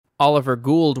Oliver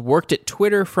Gould worked at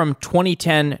Twitter from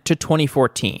 2010 to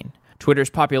 2014. Twitter's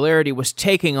popularity was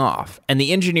taking off, and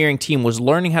the engineering team was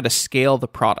learning how to scale the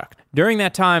product. During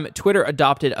that time, Twitter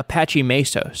adopted Apache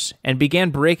Mesos and began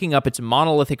breaking up its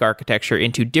monolithic architecture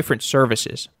into different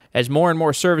services. As more and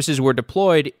more services were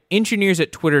deployed, engineers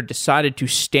at Twitter decided to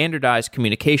standardize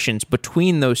communications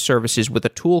between those services with a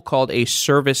tool called a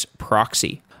service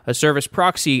proxy. A service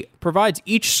proxy provides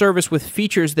each service with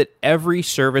features that every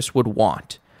service would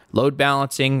want: load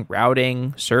balancing,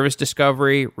 routing, service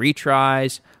discovery,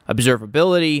 retries,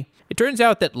 observability. It turns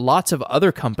out that lots of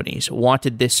other companies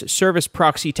wanted this service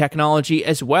proxy technology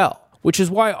as well, which is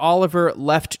why Oliver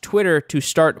left Twitter to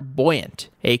start Buoyant,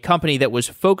 a company that was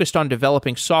focused on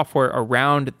developing software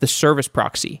around the service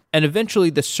proxy, and eventually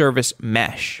the service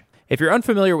mesh. If you're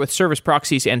unfamiliar with service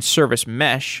proxies and service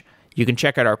mesh, you can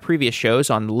check out our previous shows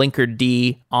on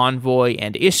Linkerd, Envoy,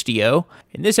 and Istio.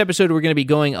 In this episode, we're going to be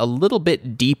going a little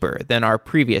bit deeper than our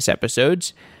previous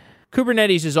episodes.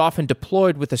 Kubernetes is often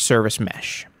deployed with a service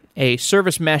mesh. A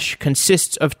service mesh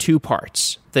consists of two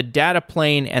parts: the data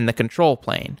plane and the control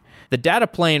plane. The data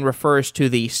plane refers to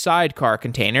the sidecar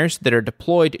containers that are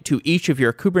deployed to each of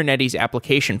your Kubernetes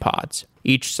application pods.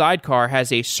 Each sidecar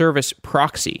has a service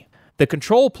proxy. The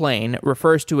control plane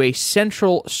refers to a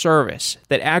central service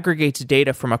that aggregates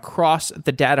data from across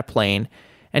the data plane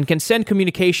and can send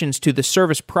communications to the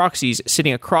service proxies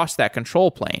sitting across that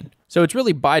control plane. So it's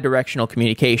really bidirectional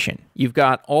communication. You've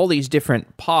got all these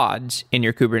different pods in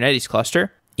your Kubernetes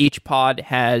cluster. Each pod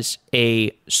has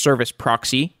a service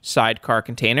proxy sidecar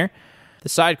container. The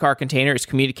sidecar container is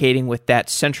communicating with that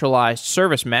centralized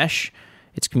service mesh.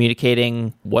 It's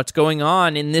communicating what's going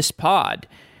on in this pod.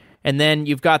 And then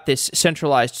you've got this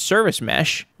centralized service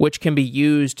mesh, which can be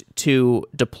used to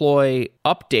deploy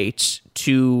updates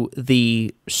to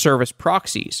the service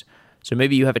proxies. So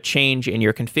maybe you have a change in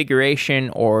your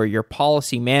configuration or your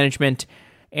policy management,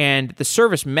 and the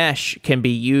service mesh can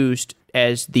be used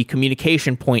as the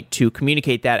communication point to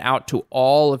communicate that out to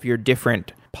all of your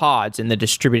different pods in the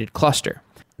distributed cluster.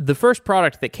 The first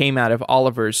product that came out of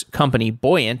Oliver's company,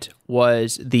 Buoyant,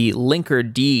 was the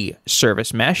Linkerd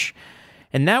service mesh,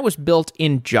 and that was built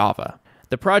in Java.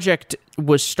 The project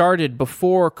was started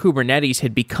before Kubernetes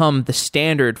had become the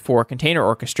standard for container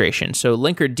orchestration. So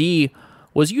Linkerd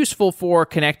was useful for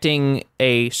connecting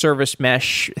a service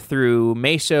mesh through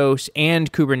Mesos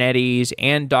and Kubernetes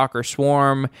and Docker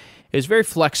Swarm. It was very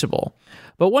flexible.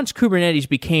 But once Kubernetes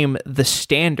became the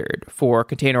standard for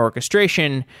container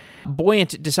orchestration,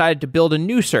 Buoyant decided to build a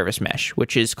new service mesh,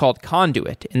 which is called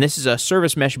Conduit. And this is a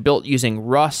service mesh built using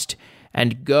Rust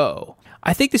and Go.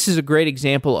 I think this is a great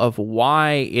example of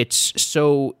why it's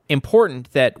so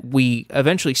important that we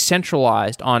eventually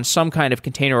centralized on some kind of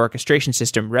container orchestration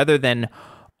system rather than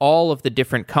all of the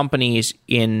different companies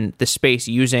in the space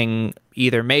using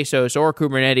either Mesos or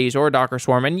Kubernetes or Docker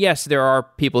Swarm. And yes, there are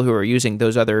people who are using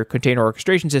those other container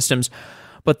orchestration systems,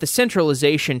 but the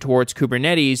centralization towards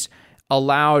Kubernetes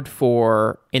allowed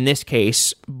for, in this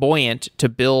case, Buoyant to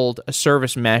build a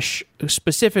service mesh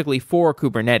specifically for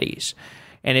Kubernetes.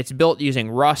 And it's built using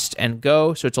Rust and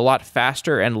Go, so it's a lot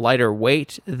faster and lighter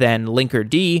weight than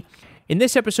Linkerd. In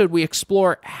this episode, we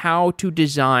explore how to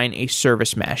design a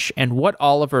service mesh and what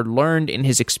Oliver learned in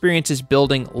his experiences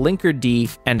building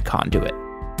Linkerd and Conduit.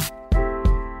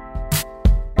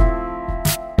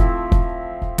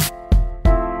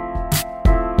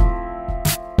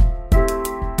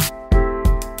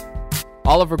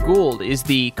 Oliver Gould is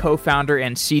the co-founder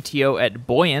and CTO at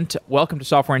Buoyant. Welcome to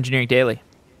Software Engineering Daily.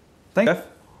 Thanks, Jeff.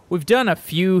 We've done a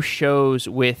few shows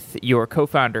with your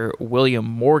co-founder, William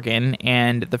Morgan,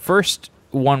 and the first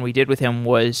one we did with him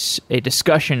was a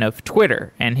discussion of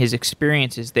Twitter and his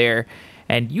experiences there.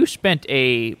 And you spent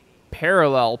a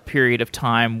parallel period of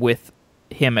time with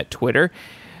him at Twitter.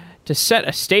 To set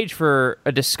a stage for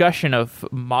a discussion of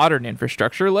modern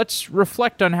infrastructure, let's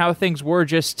reflect on how things were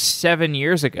just 7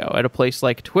 years ago at a place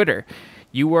like Twitter.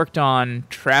 You worked on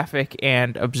traffic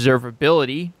and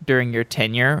observability during your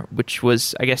tenure, which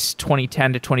was, I guess,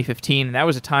 2010 to 2015. And that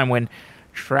was a time when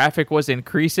traffic was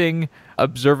increasing,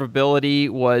 observability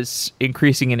was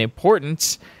increasing in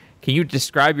importance. Can you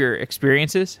describe your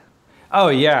experiences? Oh,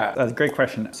 yeah. That's a great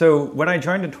question. So when I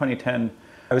joined in 2010,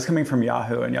 I was coming from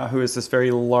Yahoo, and Yahoo is this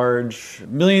very large,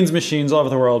 millions of machines all over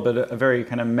the world, but a very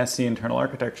kind of messy internal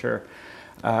architecture.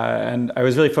 And I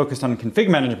was really focused on config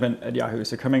management at Yahoo.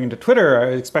 So coming into Twitter,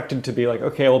 I was expected to be like,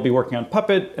 okay, we'll be working on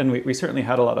Puppet. And we certainly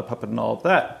had a lot of Puppet and all of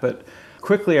that. But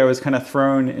quickly I was kind of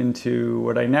thrown into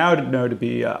what I now know to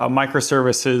be a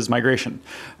microservices migration.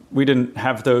 We didn't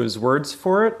have those words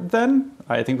for it then.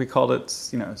 I think we called it,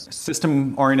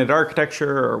 system-oriented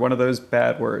architecture or one of those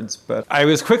bad words. But I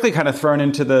was quickly kind of thrown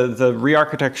into the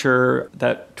re-architecture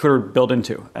that Twitter built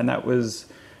into, and that was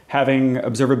having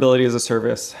observability as a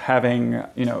service, having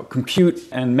compute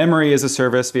and memory as a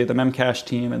service via the Memcache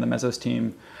team and the Mesos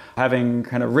team, having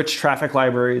kind of rich traffic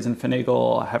libraries in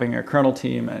Finagle, having a kernel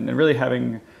team, and really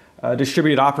having a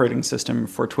distributed operating system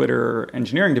for Twitter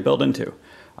engineering to build into,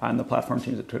 and the platform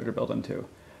teams at Twitter to build into.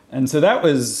 And so that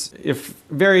was a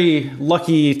very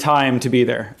lucky time to be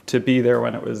there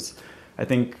when it was, I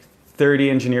think, 30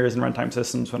 engineers in runtime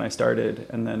systems when I started,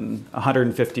 and then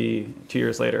 150 2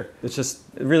 years later. It's just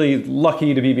really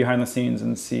lucky to be behind the scenes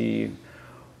and see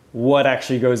what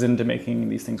actually goes into making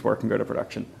these things work and go to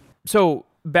production. So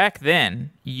back then,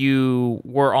 you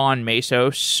were on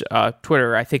Mesos.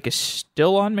 Twitter, I think, is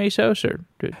still on Mesos?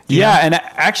 Yeah, and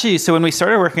actually, so when we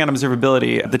started working on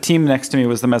observability, the team next to me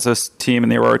was the Mesos team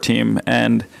and the Aurora team,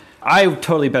 and I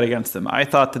totally bet against them. I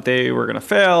thought that they were going to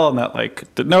fail and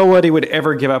that nobody would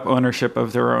ever give up ownership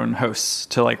of their own hosts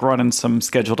to run in some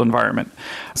scheduled environment.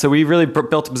 So we really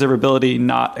built observability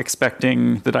not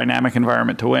expecting the dynamic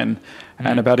environment to win. Mm-hmm.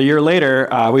 And about a year later,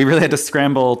 we really had to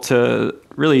scramble to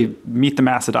really meet the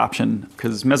mass adoption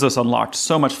because Mesos unlocked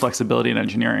so much flexibility in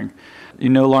engineering. You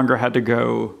no longer had to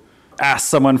go ask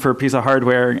someone for a piece of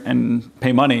hardware and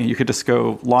pay money. You could just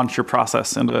go launch your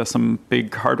process into some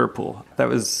big hardware pool. It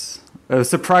was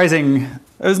surprising. It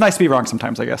was nice to be wrong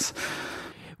sometimes, I guess.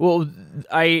 Well,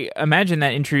 I imagine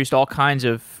that introduced all kinds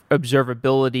of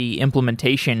observability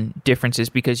implementation differences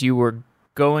because you were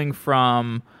going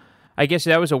from, I guess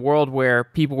that was a world where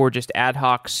people were just ad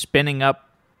hoc spinning up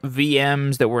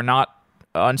VMs that were not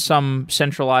on some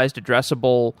centralized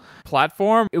addressable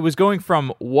platform. It was going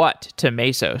from what to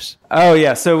Mesos? Oh,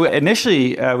 yeah. So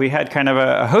initially, we had kind of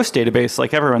a host database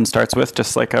like everyone starts with,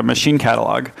 just like a machine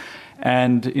catalog.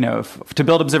 And, to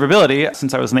build observability,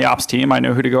 since I was in the ops team, I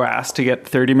know who to go ask to get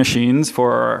 30 machines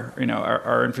for,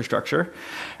 our infrastructure.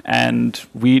 And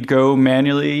we'd go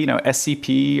manually,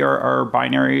 SCP our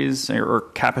binaries or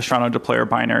Capistrano deploy our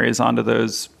binaries onto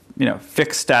those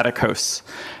fixed static hosts.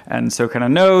 And so kind of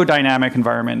no dynamic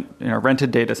environment, rented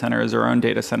data centers or own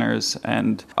data centers,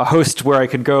 and a host where I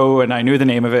could go and I knew the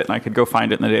name of it and I could go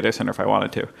find it in the data center if I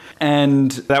wanted to.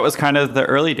 And that was kind of the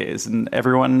early days, and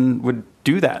everyone would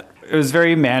do that. It was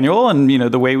very manual, and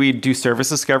the way we do service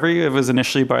discovery, it was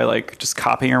initially by just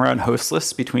copying around host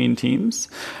lists between teams.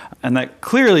 And that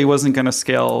clearly wasn't going to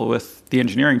scale with the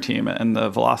engineering team and the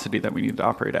velocity that we needed to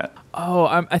operate at. Oh,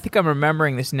 I think I'm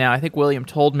remembering this now. I think William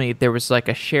told me there was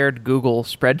a shared Google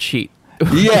spreadsheet.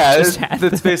 Yeah,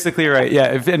 that's basically right.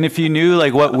 Yeah, if you knew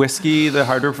what whiskey the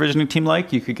hardware provisioning team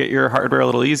you could get your hardware a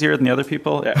little easier than the other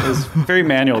people. Yeah, it was very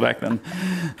manual back then.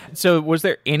 So was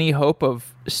there any hope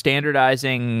of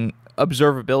standardizing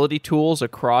observability tools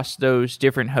across those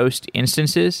different host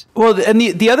instances? Well, and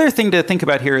the other thing to think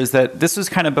about here is that this was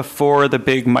kind of before the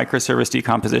big microservice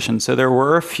decomposition. So there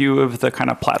were a few of the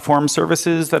kind of platform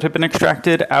services that had been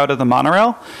extracted out of the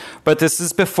monorail, but this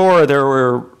is before there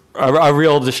were a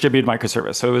real distributed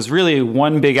microservice. So it was really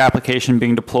one big application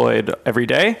being deployed every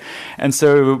day. And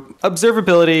so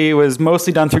observability was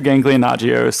mostly done through Ganglion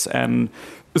Nagios and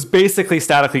was basically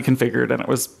statically configured, and it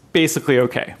was basically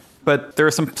okay. But there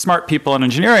were some smart people in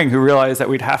engineering who realized that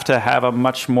we'd have to have a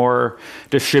much more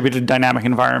distributed dynamic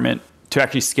environment to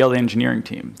actually scale the engineering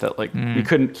team. That we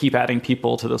couldn't keep adding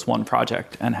people to this one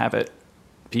project and have it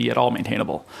be at all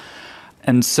maintainable.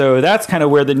 And so that's kind of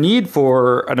where the need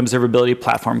for an observability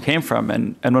platform came from.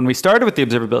 And when we started with the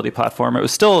observability platform, it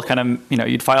was still kind of,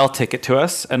 you'd file a ticket to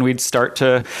us and we'd start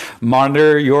to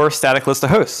monitor your static list of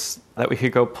hosts that we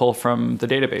could go pull from the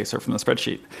database or from the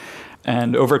spreadsheet.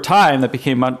 And over time, that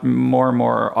became more and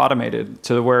more automated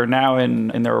to where now in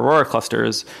the Aurora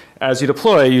clusters, as you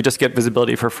deploy, you just get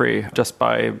visibility for free just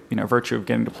by virtue of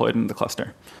getting deployed into the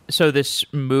cluster. So this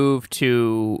move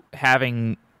to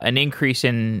having an increase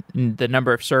in the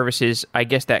number of services, I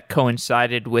guess that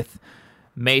coincided with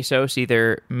Mesos.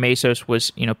 Either Mesos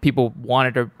was, people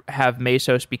wanted to have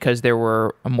Mesos because there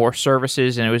were more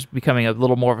services and it was becoming a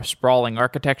little more of a sprawling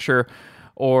architecture,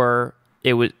 or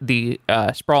it was the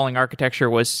sprawling architecture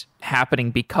was happening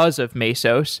because of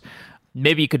Mesos.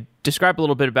 Maybe you could describe a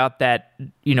little bit about that,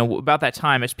 about that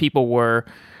time as people were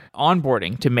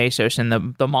onboarding to Mesos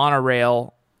and the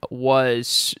monorail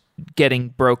was getting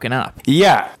broken up.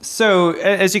 Yeah. So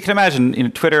as you can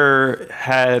imagine, Twitter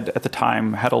had at the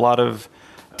time had a lot of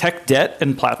tech debt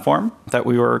and platform that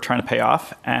we were trying to pay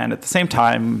off. And at the same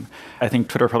time, I think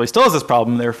Twitter probably still has this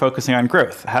problem. They were focusing on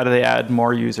growth. How do they add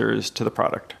more users to the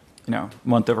product,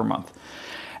 month over month?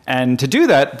 And to do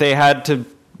that, they had to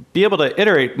be able to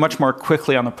iterate much more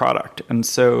quickly on the product. And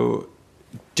so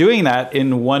doing that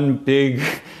in one big,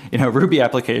 Ruby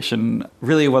application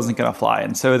really wasn't going to fly.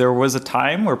 And so there was a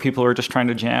time where people were just trying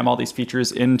to jam all these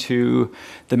features into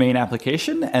the main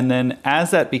application. And then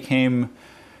as that became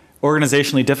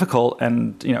organizationally difficult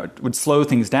and, it would slow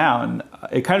things down,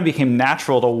 it kind of became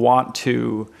natural to want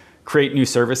to create new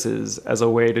services as a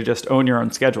way to just own your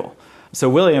own schedule. So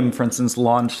William, for instance,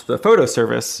 launched the photo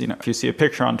service. If you see a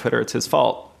picture on Twitter, it's his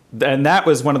fault. And that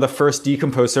was one of the first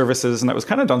decomposed services, and that was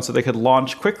kind of done so they could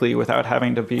launch quickly without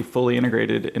having to be fully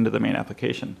integrated into the main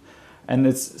application. And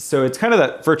it's kind of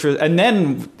that virtuous. And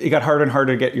then it got harder and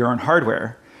harder to get your own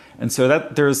hardware. And so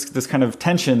that there's this kind of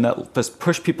tension that just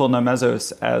pushed people into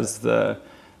Mesos as the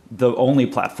only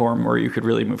platform where you could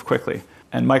really move quickly.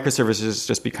 And microservices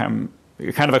just become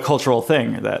kind of a cultural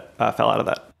thing that fell out of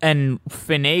that. And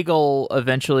Finagle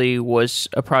eventually was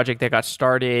a project that got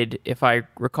started, if I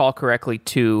recall correctly,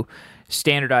 to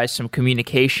standardize some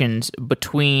communications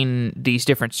between these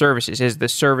different services. As the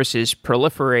services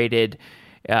proliferated,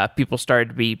 people started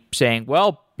to be saying,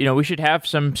 well, we should have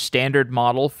some standard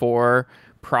model for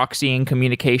proxying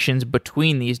communications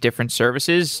between these different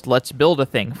services. Let's build a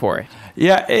thing for it.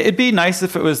 Yeah, it'd be nice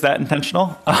if it was that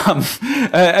intentional.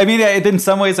 In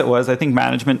some ways it was. I think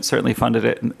management certainly funded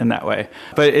it in that way.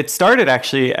 But it started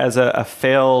actually as a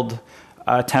failed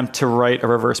attempt to write a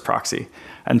reverse proxy.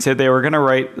 And so they were going to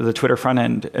write the Twitter front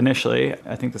end initially.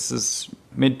 I think this is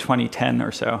mid-2010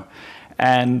 or so.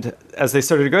 And as they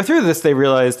started to go through this, they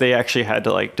realized they actually had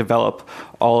to develop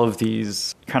all of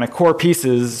these kind of core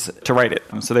pieces to write it.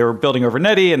 So they were building over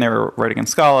Netty and they were writing in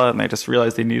Scala, and they just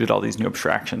realized they needed all these new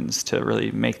abstractions to really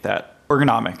make that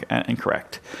ergonomic and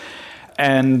correct.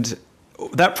 And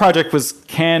that project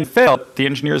can fail. The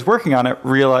engineers working on it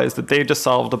realized that they just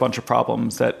solved a bunch of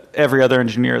problems that every other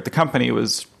engineer at the company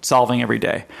was solving every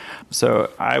day.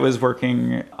 So I was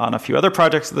working on a few other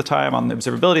projects at the time on the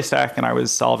observability stack, and I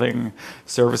was solving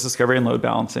service discovery and load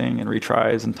balancing and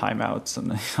retries and timeouts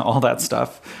and all that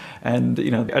stuff. And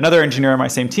another engineer on my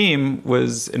same team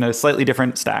was in a slightly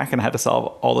different stack and had to solve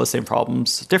all those same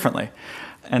problems differently.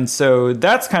 And so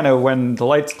that's kind of when the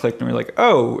lights clicked and we were like,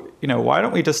 oh, why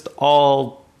don't we just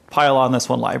all pile on this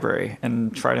one library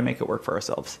and try to make it work for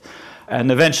ourselves?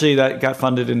 And eventually that got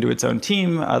funded into its own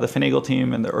team, the Finagle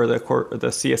team the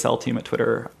CSL team at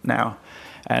Twitter now.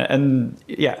 And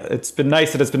yeah, it's been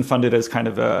nice that it's been funded as kind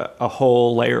of a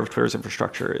whole layer of Twitter's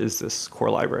infrastructure is this core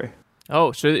library.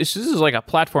 Oh, so this is like a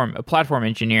platform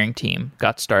engineering team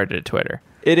got started at Twitter.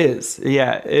 It is.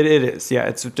 Yeah, it is. Yeah,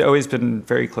 it's always been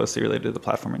very closely related to the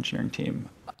platform engineering team.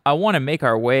 I want to make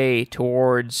our way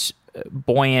towards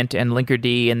Buoyant and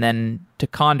Linkerd and then to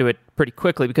Conduit pretty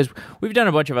quickly, because we've done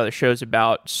a bunch of other shows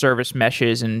about service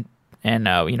meshes and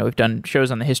we've done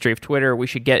shows on the history of Twitter. We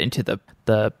should get into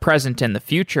the present and the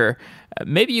future.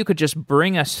 Maybe you could just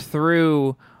bring us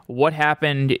through what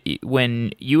happened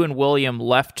when you and William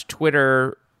left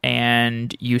Twitter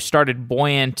and you started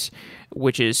Buoyant,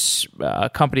 which is a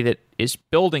company that is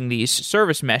building these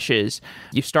service meshes.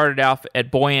 You started off at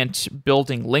Buoyant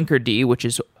building Linkerd, which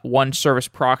is one service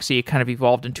proxy. It kind of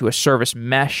evolved into a service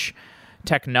mesh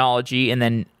technology. And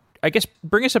then, I guess,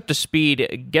 bring us up to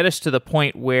speed, get us to the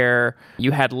point where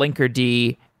you had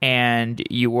Linkerd and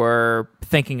you were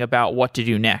thinking about what to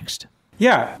do next.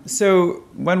 Yeah. So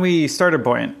when we started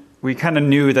Buoyant, we kind of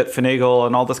knew that Finagle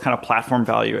and all this kind of platform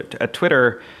value at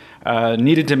Twitter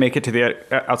needed to make it to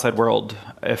the outside world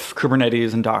if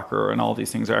Kubernetes and Docker and all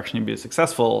these things are actually going to be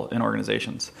successful in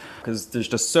organizations. Because there's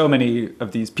just so many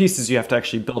of these pieces you have to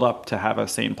actually build up to have a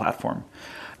sane platform.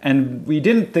 And we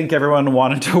didn't think everyone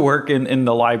wanted to work in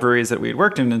the libraries that we had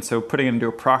worked in. And so putting it into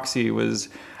a proxy was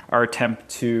our attempt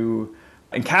to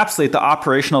encapsulate the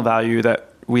operational value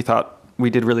that we thought we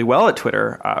did really well at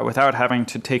Twitter without having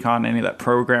to take on any of that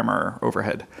programmer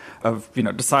overhead of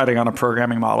deciding on a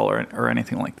programming model or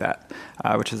anything like that,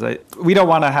 which is we don't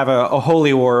want to have a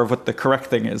holy war of what the correct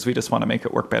thing is. We just want to make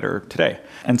it work better today.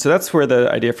 And so that's where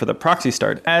the idea for the proxy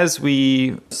started. As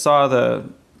we saw the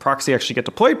proxy actually get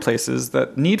deployed places,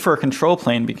 that need for a control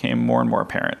plane became more and more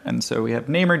apparent. And so we have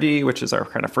Namerd, which is our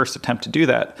kind of first attempt to do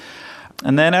that.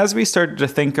 And then as we started to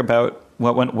think about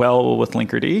what went well with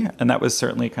Linkerd, and that was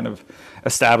certainly kind of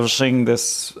establishing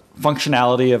this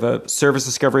functionality of a service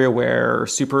discovery aware,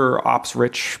 super ops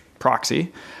rich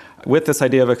proxy, with this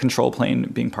idea of a control plane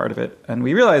being part of it. And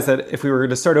we realized that if we were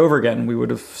to start over again, we would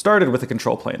have started with a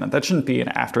control plane. And that shouldn't be an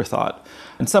afterthought.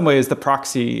 In some ways, the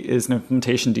proxy is an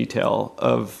implementation detail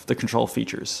of the control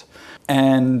features.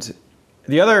 And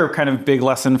the other kind of big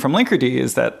lesson from Linkerd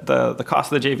is that the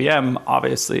cost of the JVM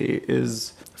obviously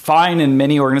is fine in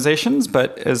many organizations,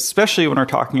 but especially when we're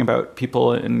talking about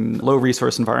people in low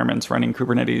resource environments running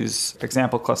Kubernetes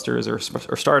example clusters or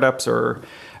startups, or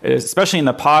especially in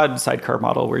the pod sidecar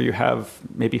model where you have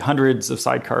maybe hundreds of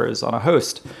sidecars on a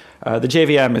host, the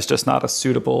JVM is just not a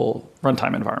suitable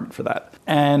runtime environment for that.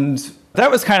 And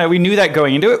that was we knew that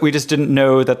going into it. We just didn't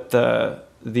know that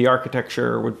the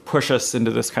architecture would push us into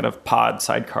this kind of pod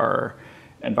sidecar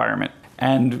environment.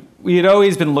 And we had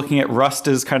always been looking at Rust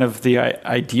as kind of the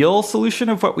ideal solution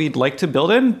of what we'd like to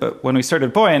build in. But when we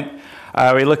started Buoyant,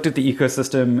 we looked at the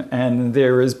ecosystem and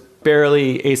there was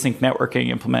barely async networking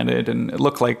implemented. And it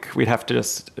looked like we'd have to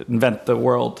just invent the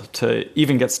world to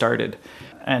even get started.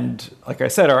 And like I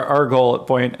said, our goal at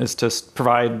Buoyant is to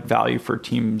provide value for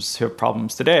teams who have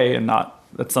problems today and not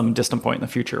at some distant point in the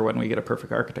future when we get a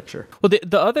perfect architecture. Well,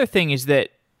 the other thing is that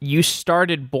you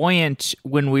started Buoyant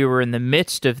when we were in the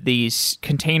midst of these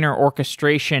container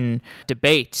orchestration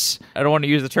debates. I don't want to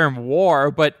use the term war,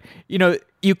 but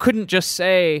you couldn't just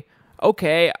say,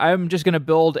 okay, I'm just going to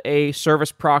build a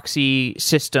service proxy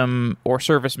system or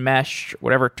service mesh,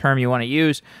 whatever term you want to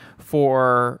use,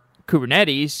 for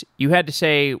Kubernetes. You had to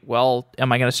say, well,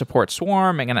 am I going to support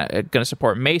Swarm? Am I going to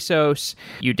support Mesos?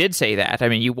 You did say that. I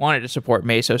mean, you wanted to support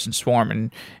Mesos and Swarm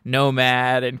and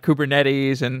Nomad and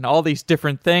Kubernetes and all these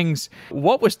different things.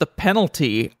 What was the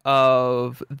penalty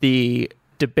of the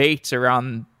debates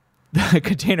around the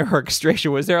container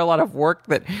orchestration? Was there a lot of work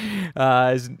that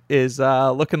is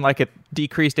looking like it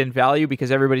decreased in value because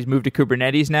everybody's moved to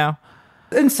Kubernetes now?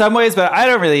 In some ways, but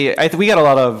we got a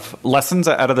lot of lessons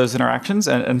out of those interactions.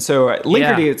 And so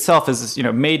Linkerd itself is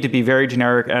made to be very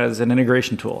generic as an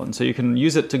integration tool. And so you can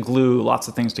use it to glue lots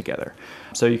of things together.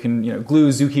 So you can glue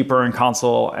Zookeeper and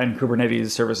Consul and Kubernetes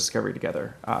Service Discovery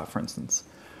together, for instance.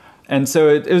 And so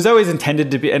it was always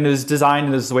intended to be, and it was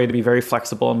designed as a way to be very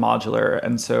flexible and modular.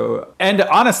 And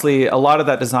honestly, a lot of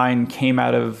that design came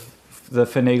out of the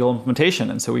Finagle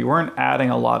implementation. And so we weren't adding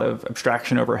a lot of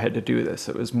abstraction overhead to do this.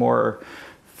 It was more,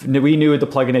 we knew the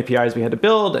plugin APIs we had to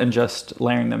build and just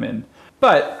layering them in.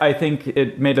 But I think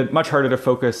it made it much harder to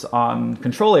focus on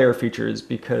control layer features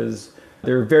because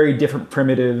there are very different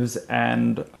primitives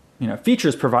and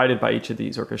features provided by each of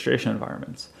these orchestration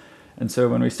environments. And so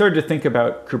when we started to think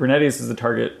about Kubernetes as a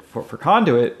target for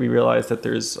Conduit, we realized that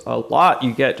there's a lot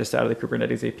you get just out of the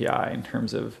Kubernetes API in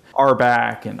terms of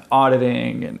RBAC and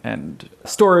auditing and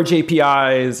storage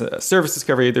APIs, service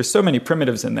discovery. There's so many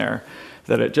primitives in there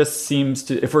that it just seems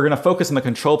to, if we're going to focus on the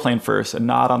control plane first and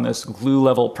not on this glue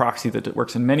level proxy that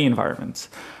works in many environments,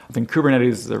 I think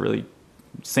Kubernetes is a really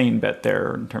sane bet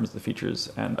there in terms of the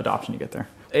features and adoption you get there.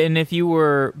 And if you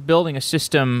were building a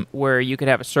system where you could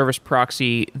have a service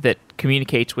proxy that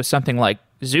communicates with something like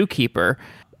Zookeeper,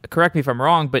 correct me if I'm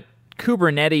wrong, but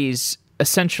Kubernetes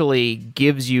essentially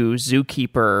gives you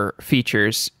Zookeeper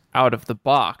features out of the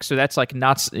box. So that's like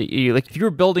if you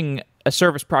were building a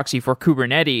service proxy for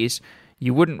Kubernetes,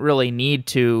 you wouldn't really need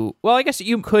to, well, I guess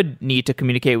you could need to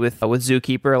communicate with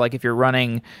Zookeeper, like if you're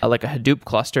running like a Hadoop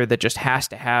cluster that just has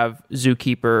to have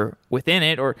Zookeeper within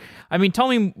it. Or, I mean, tell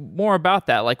me more about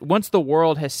that. Like once the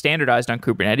world has standardized on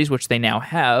Kubernetes, which they now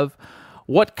have,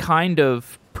 what kind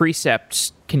of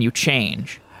precepts can you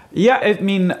change? Yeah, I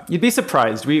mean, you'd be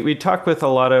surprised. We work with a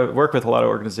lot of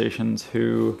organizations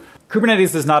who,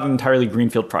 Kubernetes is not an entirely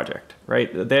greenfield project, right?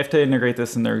 They have to integrate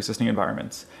this in their existing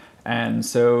environments. And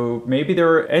so maybe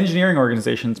their engineering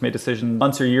organizations made decisions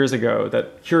months or years ago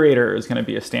that Curator is going to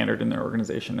be a standard in their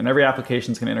organization, and every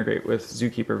application is going to integrate with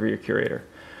Zookeeper via Curator.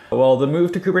 Well, the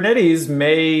move to Kubernetes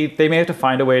they may have to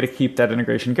find a way to keep that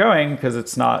integration going because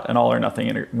it's not an all or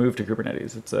nothing move to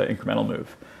Kubernetes. It's an incremental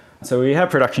move. So we have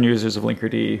production users of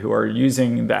Linkerd who are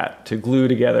using that to glue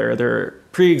together their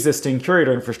pre-existing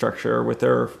Curator infrastructure with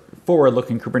their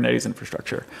forward-looking Kubernetes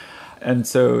infrastructure. And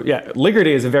so, yeah, Linkerd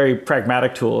is a very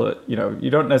pragmatic tool. You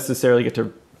don't necessarily get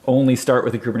to only start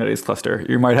with a Kubernetes cluster.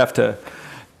 You might have to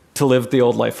live the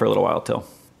old life for a little while till.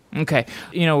 Okay.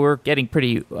 We're getting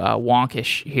pretty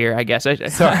wonkish here, I guess.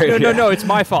 Sorry. No, it's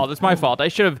my fault. It's my fault. I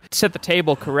should have set the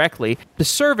table correctly. The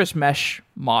service mesh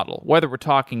model, whether we're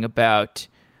talking about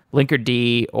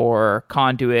Linkerd or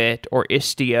Conduit or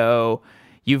Istio,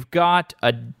 you've got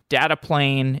a data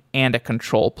plane and a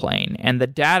control plane. And the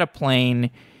data plane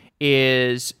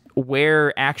is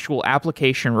where actual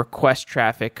application request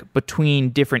traffic between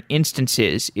different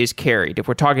instances is carried. If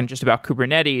we're talking just about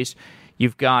Kubernetes,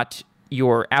 you've got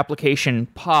your application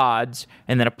pods,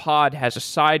 and then a pod has a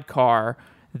sidecar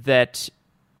that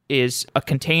is a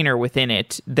container within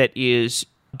it that is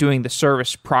doing the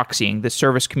service proxying, the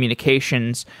service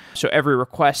communications. So every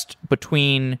request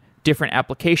between different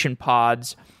application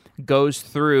pods goes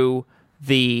through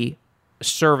the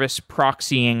service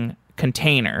proxying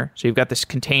container. So you've got this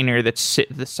container that's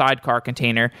the sidecar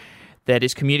container that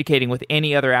is communicating with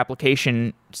any other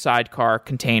application sidecar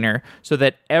container, so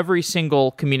that every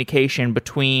single communication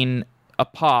between a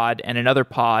pod and another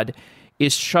pod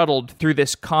is shuttled through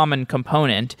this common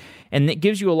component. And it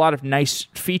gives you a lot of nice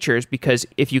features, because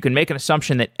if you can make an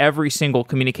assumption that every single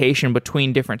communication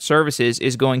between different services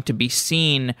is going to be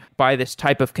seen by this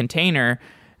type of container,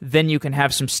 then you can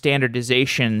have some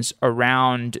standardizations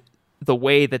around the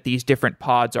way that these different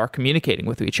pods are communicating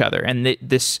with each other. And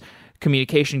this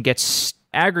communication gets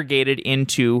aggregated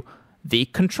into the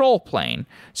control plane.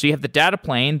 So you have the data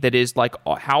plane that is like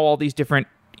how all these different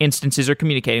instances are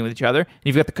communicating with each other. And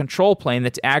you've got the control plane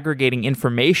that's aggregating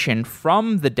information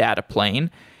from the data plane.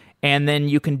 And then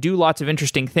you can do lots of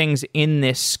interesting things in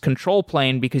this control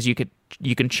plane, because you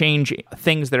can change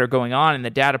things that are going on in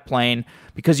the data plane,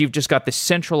 because you've just got this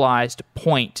centralized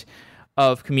point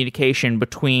of communication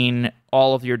between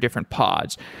all of your different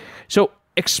pods. So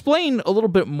explain a little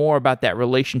bit more about that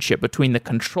relationship between the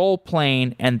control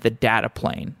plane and the data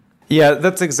plane. Yeah,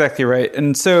 that's exactly right.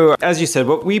 And so, as you said,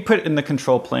 what we put in the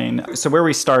control plane, so where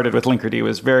we started with Linkerd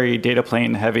was very data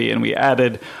plane heavy, and we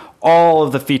added all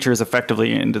of the features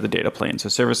effectively into the data plane. So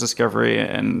service discovery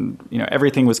and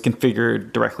everything was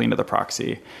configured directly into the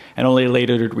proxy. And only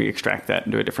later did we extract that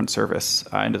into a different service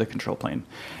into the control plane.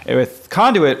 And with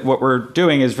Conduit, what we're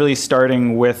doing is really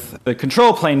starting with the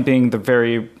control plane being the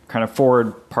very kind of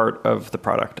forward part of the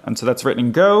product. And so that's written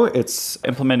in Go. It's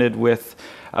implemented with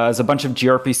as a bunch of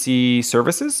gRPC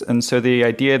services. And so the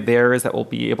idea there is that we'll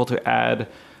be able to add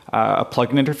a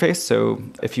plugin interface. So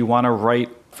if you want to write,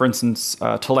 for instance,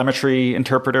 a telemetry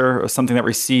interpreter, or something that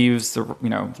receives the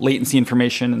latency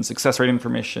information and success rate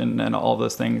information and all of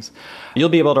those things, you'll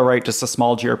be able to write just a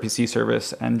small gRPC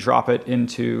service and drop it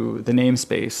into the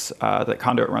namespace that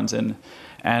Conduit runs in.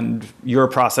 And your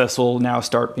process will now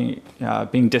start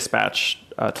being dispatched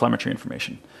telemetry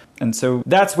information. And so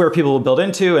that's where people will build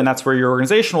into, and that's where your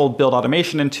organization will build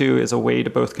automation into, is a way to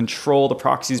both control the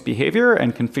proxy's behavior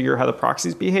and configure how the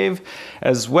proxies behave,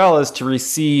 as well as to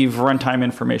receive runtime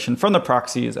information from the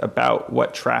proxies about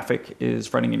what traffic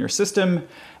is running in your system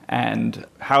and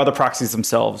how the proxies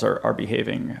themselves are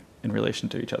behaving in relation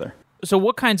to each other. So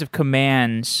what kinds of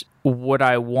commands would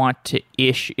I want to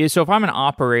issue? So if I'm an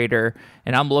operator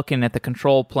and I'm looking at the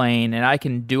control plane and I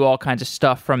can do all kinds of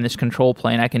stuff from this control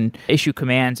plane, I can issue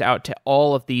commands out to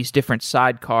all of these different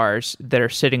sidecars that are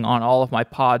sitting on all of my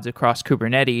pods across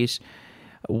Kubernetes.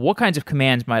 What kinds of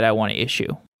commands might I want to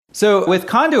issue? So with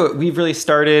Conduit, we've really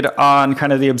started on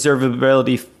kind of the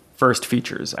observability first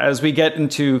features. As we get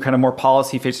into kind of more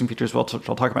policy-facing features, we'll talk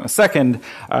about in a second,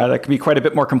 that can be quite a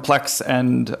bit more complex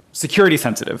and security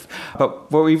sensitive.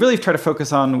 But what we really try to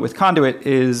focus on with Conduit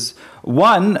is,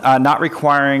 one, not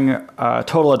requiring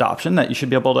total adoption, that you should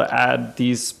be able to add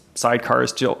these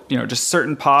sidecars to just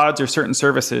certain pods or certain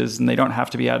services, and they don't have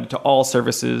to be added to all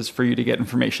services for you to get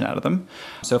information out of them.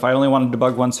 So if I only want to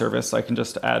debug one service, I can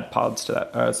just add pods to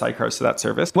that, sidecars to that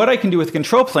service. What I can do with the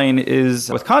control plane is,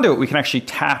 with Conduit, we can actually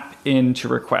tap into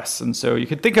requests. And so you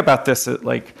could think about this at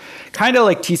kind of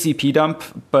like TCP dump,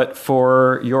 but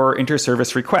for your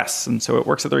inter-service requests. And so it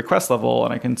works at the request level,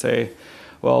 and I can say,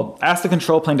 well, ask the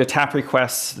control plane to tap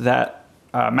requests that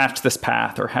match this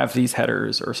path or have these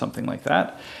headers or something like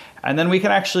that. And then we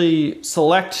can actually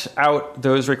select out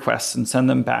those requests and send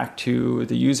them back to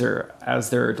the user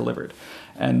as they're delivered.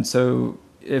 And so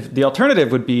if the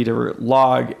alternative would be to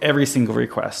log every single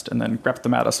request and then grep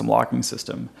them out of some logging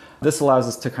system. This allows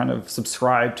us to kind of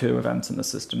subscribe to events in the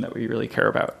system that we really care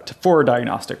about for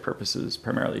diagnostic purposes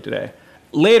primarily today.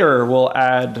 Later, we'll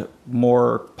add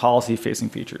more policy-facing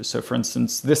features. So for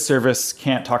instance, this service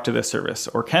can't talk to this service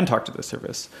or can talk to this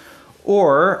service.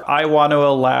 Or I want to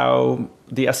allow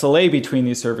the SLA between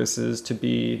these services to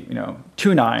be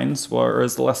 2 nines,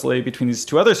 whereas the SLA between these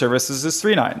two other services is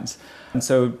 3 nines. And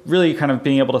so really kind of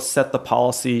being able to set the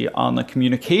policy on the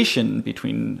communication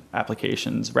between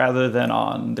applications rather than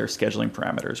on their scheduling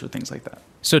parameters or things like that.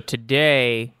 So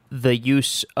today, the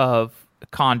use of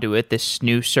Conduit, this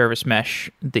new service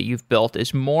mesh that you've built,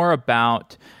 is more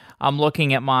about, I'm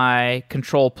looking at my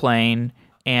control plane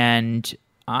and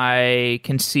I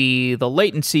can see the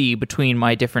latency between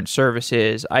my different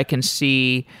services. I can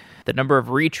see the number of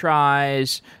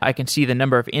retries. I can see the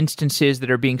number of instances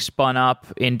that are being spun up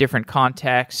in different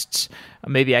contexts.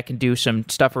 Maybe I can do some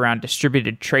stuff around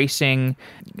distributed tracing.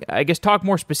 I guess talk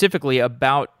more specifically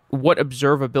about what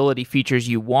observability features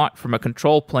you want from a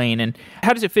control plane and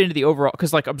how does it fit into the overall,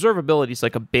 because like observability is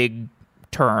like a big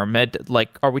term.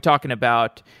 Are we talking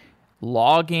about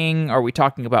logging? Are we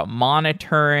talking about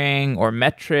monitoring or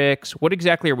metrics? What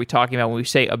exactly are we talking about when we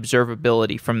say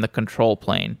observability from the control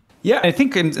plane? Yeah, I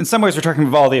think in some ways we're talking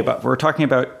about all the above. We're talking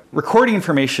about recording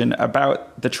information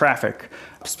about the traffic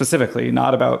specifically,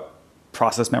 not about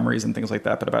process memories and things like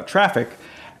that, but about traffic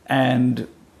and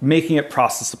making it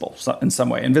processable in some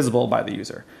way and visible by the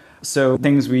user. So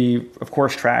things we, of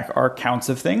course, track are counts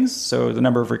of things. So the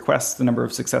number of requests, the number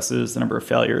of successes, the number of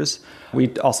failures.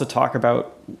 We also talk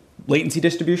about latency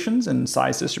distributions and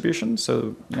size distributions.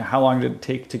 So how long did it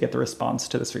take to get the response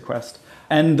to this request?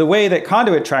 And the way that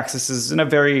Conduit tracks this is in a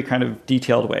very kind of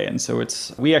detailed way. And so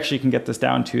we actually can get this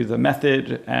down to the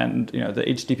method and the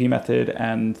HTTP method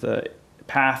and the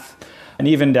path, and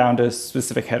even down to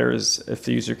specific headers if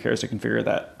the user cares to configure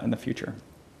that in the future.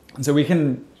 And so we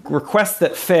can requests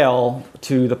that fail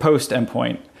to the post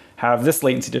endpoint have this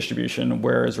latency distribution,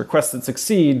 whereas requests that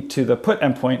succeed to the put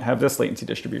endpoint have this latency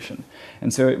distribution.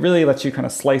 And so it really lets you kind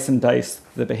of slice and dice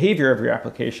the behavior of your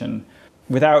application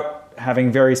without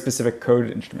having very specific code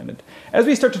instrumented. As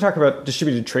we start to talk about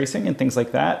distributed tracing and things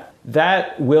like that,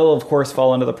 that will, of course,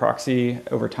 fall into the proxy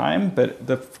over time. But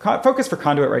the focus for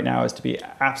Conduit right now is to be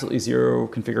absolutely zero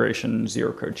configuration,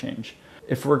 zero code change.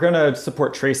 If we're going to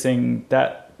support tracing,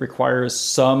 that requires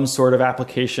some sort of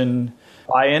application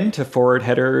buy-in to forward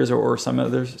headers or some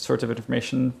other sorts of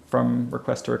information from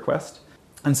request to request.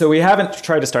 And so we haven't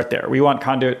tried to start there. We want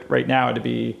Conduit right now to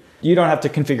be, you don't have to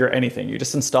configure anything. You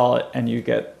just install it and you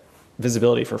get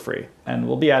visibility for free. And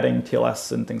we'll be adding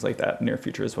TLS and things like that in the near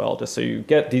future as well, just so you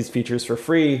get these features for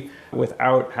free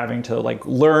without having to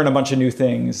learn a bunch of new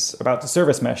things about the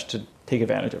service mesh to take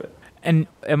advantage of it. And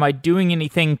am I doing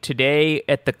anything today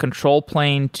at the control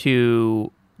plane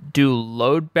to do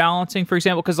load balancing, for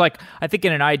example? Because I think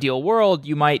in an ideal world,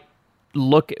 you might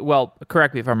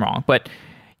correct me if I'm wrong, but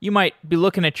you might be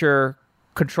looking at your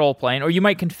control plane, or you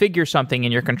might configure something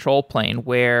in your control plane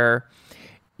where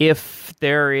if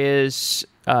there is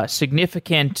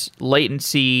significant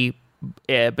latency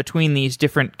between these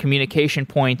different communication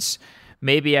points,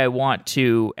 maybe I want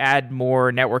to add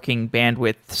more networking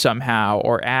bandwidth somehow,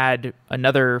 or add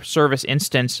another service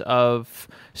instance of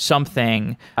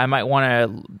something. I might want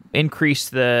to increase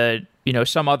the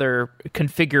some other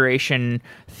configuration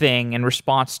thing in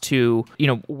response to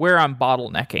where I'm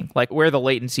bottlenecking, like where the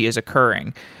latency is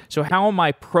occurring. So how am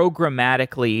I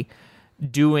programmatically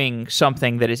doing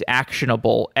something that is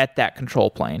actionable at that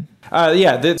control plane?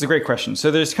 Yeah, that's a great question.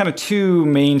 So there's kind of two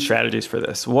main strategies for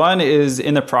this. One is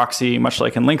in the proxy, much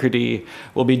like in Linkerd,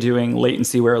 we'll be doing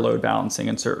latency-aware load balancing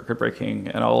and circuit breaking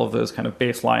and all of those kind of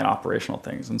baseline operational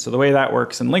things. And so the way that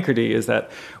works in Linkerd is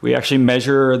that we actually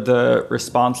measure the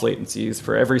response latencies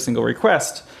for every single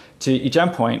request to each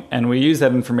endpoint, and we use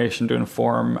that information to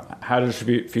inform how to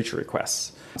distribute future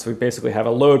requests. So we basically have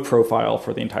a load profile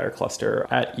for the entire cluster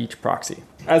at each proxy.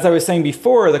 As I was saying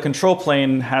before, the control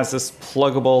plane has this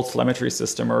pluggable telemetry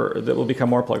system, or that will become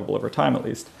more pluggable over time at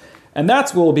least. And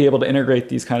that's where we'll be able to integrate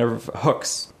these kind of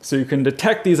hooks. So you can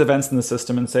detect these events in the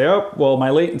system and say, oh, well, my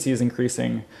latency is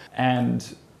increasing,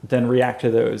 and then react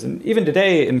to those. And even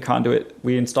today in Conduit,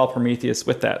 we install Prometheus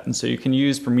with that. And so you can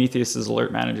use Prometheus's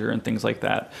alert manager and things like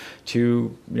that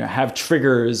to have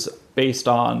triggers based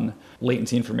on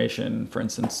latency information, for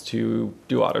instance, to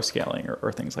do auto scaling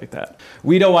or things like that.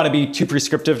 We don't want to be too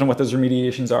prescriptive on what those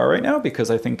remediations are right now, because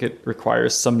I think it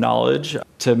requires some knowledge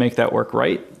to make that work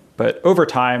right. But over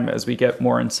time, as we get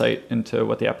more insight into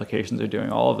what the applications are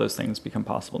doing, all of those things become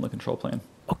possible in the control plane.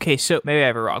 Okay, so maybe I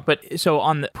have it wrong, but so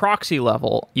on the proxy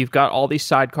level, you've got all these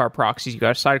sidecar proxies. You've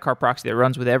got a sidecar proxy that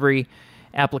runs with every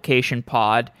application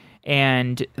pod,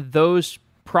 and those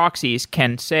proxies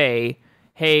can say,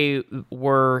 hey,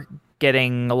 we're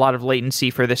getting a lot of latency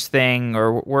for this thing,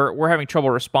 or we're having trouble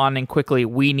responding quickly.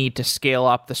 We need to scale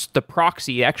up.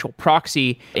 The actual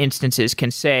proxy instances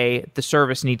can say the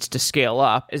service needs to scale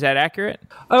up. Is that accurate?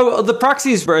 Oh, well, the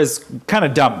proxies is kind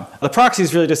of dumb. The proxy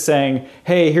is really just saying,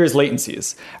 hey, here's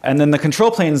latencies. And then the control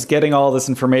plane is getting all this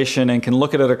information and can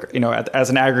look at it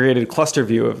as an aggregated cluster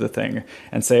view of the thing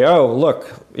and say, oh,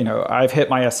 look, I've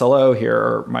hit my SLO here,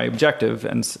 or my objective,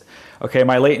 and okay,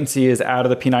 my latency is out of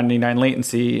the P99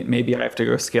 latency. Maybe I have to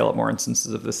go scale up more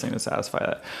instances of this thing to satisfy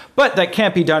that. But that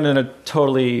can't be done in a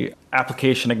totally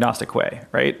application agnostic way,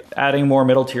 right? Adding more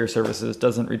middle tier services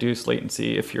doesn't reduce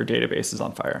latency if your database is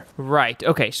on fire. Right.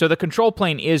 Okay. So the control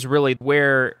plane is really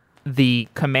where the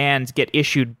commands get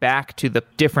issued back to the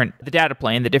data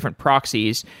plane, the different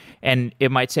proxies, and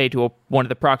it might say to one of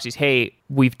the proxies, hey,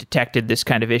 we've detected this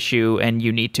kind of issue and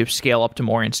you need to scale up to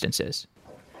more instances.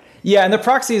 Yeah, and the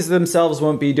proxies themselves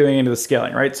won't be doing any of the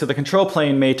scaling, right? So the control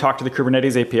plane may talk to the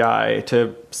Kubernetes API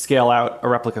to scale out a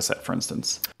replica set, for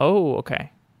instance. Oh, okay.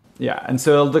 Yeah, and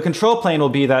so the control plane will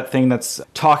be that thing that's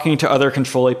talking to other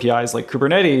control APIs like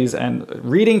Kubernetes and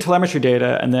reading telemetry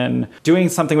data and then doing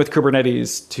something with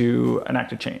Kubernetes to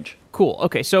enact a change. Cool.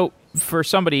 Okay, so for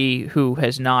somebody who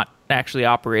has not actually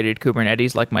operated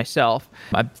Kubernetes like myself,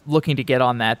 I'm looking to get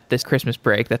on that this Christmas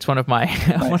break. That's one of my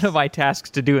one of my tasks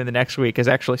to do in the next week is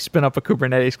actually spin up a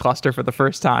Kubernetes cluster for the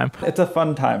first time. It's a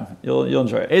fun time. You'll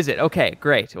enjoy it. Is it? Okay,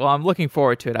 great. Well, I'm looking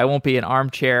forward to it. I won't be an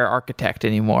armchair architect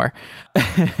anymore.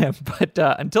 But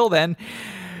until then,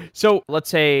 so let's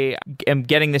say I'm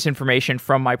getting this information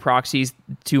from my proxies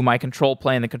to my control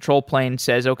plane. The control plane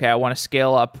says, okay, I want to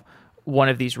scale up one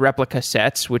of these replica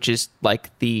sets, which is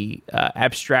like the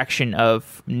abstraction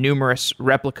of numerous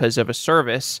replicas of a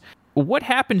service. What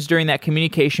happens during that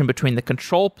communication between the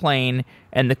control plane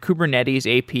and the Kubernetes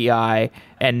API,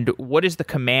 and what is the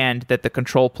command that the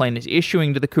control plane is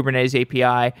issuing to the Kubernetes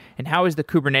API, and how is the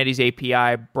Kubernetes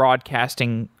API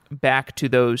broadcasting back to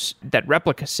that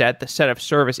replica set, the set of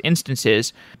service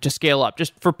instances, to scale up?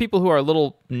 Just for people who are a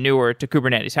little newer to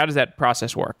Kubernetes, how does that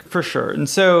process work? For sure. And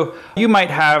so you might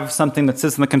have something that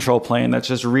sits in the control plane that's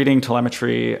just reading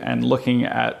telemetry and looking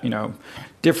at,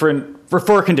 different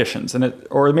for conditions,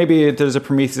 or maybe there's a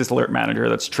Prometheus alert manager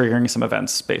that's triggering some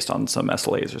events based on some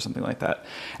SLAs or something like that.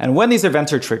 And when these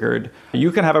events are triggered,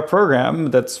 you can have a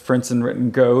program that's, for instance, written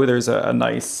in Go. There's a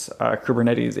nice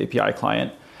Kubernetes API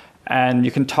client. And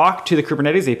you can talk to the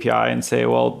Kubernetes API and say,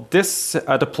 well, this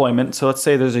deployment, so let's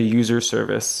say there's a user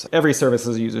service. Every service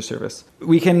is a user service.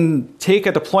 We can take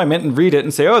a deployment and read it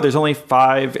and say, oh, there's only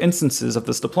 5 instances of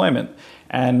this deployment.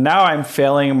 And now I'm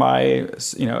failing my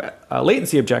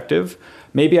latency objective.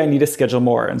 Maybe I need to schedule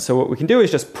more. And so what we can do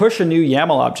is just push a new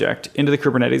YAML object into the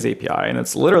Kubernetes API. And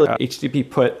it's literally HTTP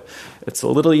put. It's a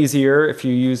little easier if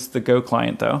you use the Go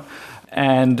client, though.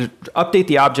 And update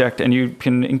the object, and you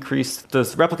can increase the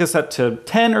replica set to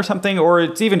 10 or something, or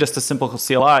it's even just a simple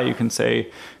CLI. You can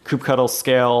say kubectl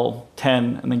scale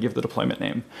 10 and then give the deployment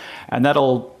name. And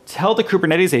that'll tell the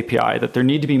Kubernetes API that there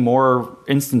need to be more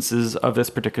instances of this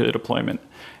particular deployment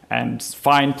and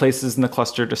find places in the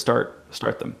cluster to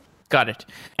start them. Got it.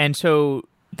 And so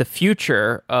the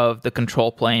future of the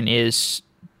control plane is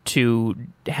to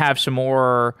have some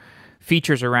more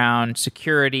features around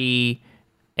security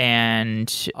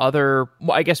and other,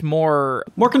 I guess, more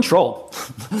control.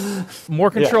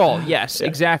 More control, yes,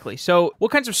 exactly. So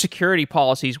what kinds of security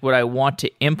policies would I want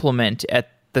to implement at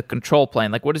the control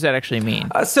plane? Like, what does that actually mean?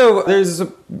 So there's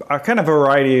a kind of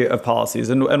variety of policies.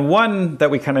 And one that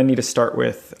we kind of need to start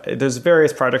with, there's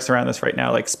various projects around this right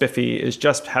now, like Spiffy, is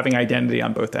just having identity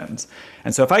on both ends.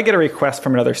 And so if I get a request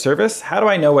from another service, how do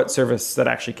I know what service that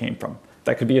actually came from?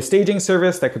 That could be a staging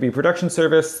service, that could be a production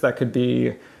service, that could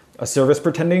be a service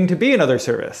pretending to be another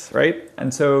service, right?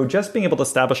 And so just being able to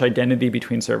establish identity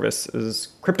between services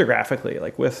cryptographically,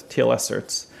 like with TLS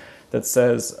certs, that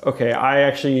says, okay, I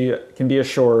actually can be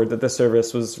assured that this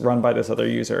service was run by this other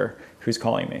user who's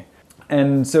calling me.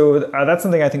 And so that's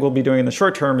something I think we'll be doing in the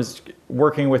short term, is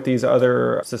working with these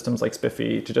other systems like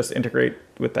Spiffy to just integrate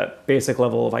with that basic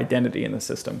level of identity in the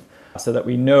system so that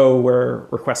we know where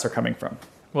requests are coming from.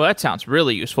 Well, that sounds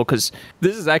really useful, because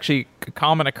this is actually a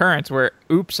common occurrence where,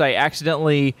 oops, I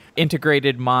accidentally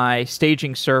integrated my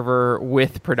staging server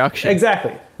with production.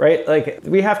 Exactly, right? Like,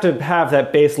 we have to have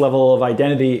that base level of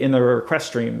identity in the request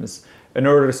streams in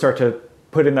order to start to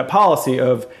put in that policy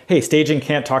of, hey, staging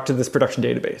can't talk to this production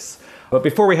database. But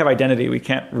before we have identity, we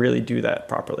can't really do that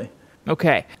properly.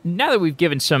 Okay. Now that we've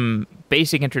given some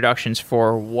basic introductions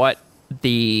for what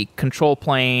the control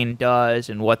plane does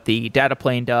and what the data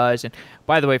plane does, and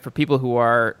by the way, for people who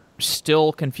are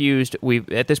still confused,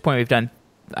 at this point we've done,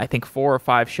 I think, 4 or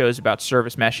 5 shows about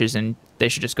service meshes, and they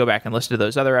should just go back and listen to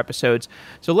those other episodes.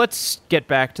 So let's get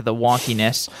back to the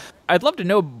wonkiness. I'd love to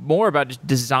know more about just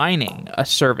designing a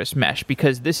service mesh,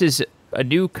 because this is a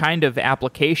new kind of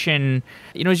application.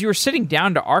 As you were sitting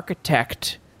down to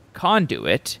architect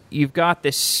Conduit, you've got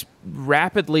this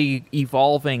rapidly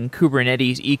evolving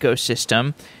Kubernetes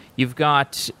ecosystem. You've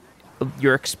got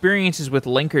your experiences with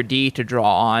Linkerd to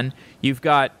draw on. You've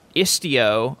got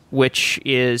Istio, which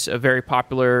is a very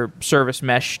popular service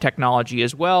mesh technology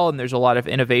as well, and there's a lot of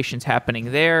innovations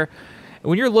happening there.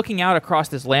 When you're looking out across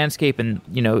this landscape and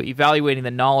evaluating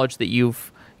the knowledge that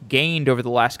you've gained over the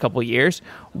last couple of years,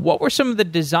 what were some of the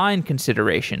design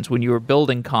considerations when you were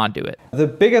building Conduit? The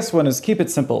biggest one is keep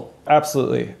it simple.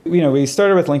 Absolutely. We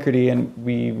started with Linkerd and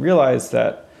we realized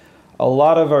that a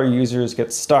lot of our users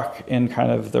get stuck in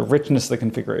kind of the richness of the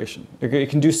configuration. It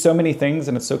can do so many things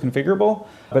and it's so configurable,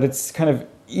 but it's kind of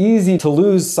easy to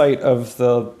lose sight of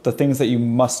the things that you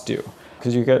must do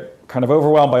because you get kind of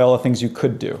overwhelmed by all the things you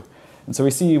could do. And so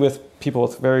we see with people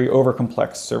with very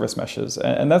over-complex service meshes,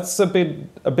 and that's a big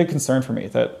concern for me,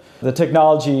 that the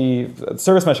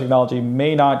service mesh technology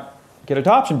may not get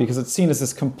adoption because it's seen as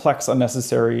this complex,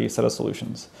 unnecessary set of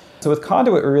solutions. So with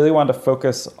Conduit, we really wanted to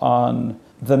focus on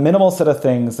the minimal set of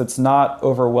things that's not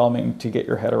overwhelming to get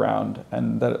your head around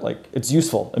and that it's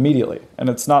useful immediately. And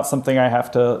it's not something I have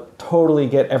to totally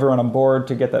get everyone on board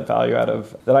to get that value out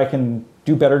of, that I can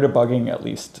do better debugging at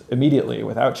least immediately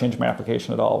without changing my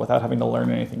application at all, without having to learn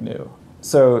anything new.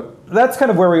 So that's kind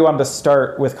of where we wanted to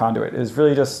start with Conduit, is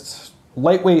really just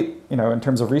lightweight, in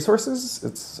terms of resources.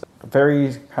 It's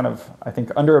very kind of, I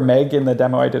think, under a meg in the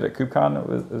demo I did at KubeCon.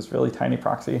 It was really tiny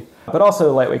proxy, but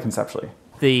also lightweight conceptually.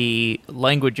 The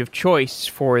language of choice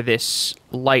for this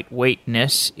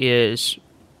lightweightness is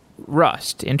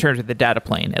Rust, in terms of the data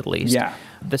plane, at least. Yeah.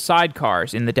 The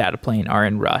sidecars in the data plane are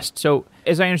in Rust. So,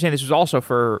 as I understand, this was also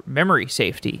for memory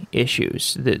safety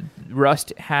issues. The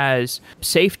Rust has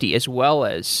safety as well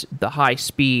as the high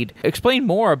speed. Explain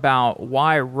more about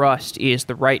why Rust is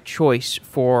the right choice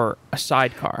for a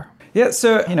sidecar. Yeah,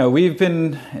 so many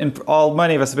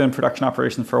of us have been in production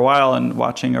operations for a while and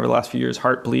watching over the last few years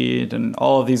Heartbleed and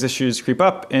all of these issues creep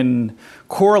up in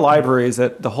core libraries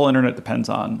that the whole internet depends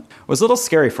on. It was a little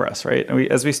scary for us, right?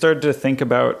 And as we started to think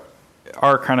about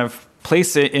our kind of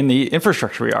place in the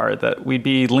infrastructure we are, that we'd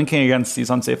be linking against these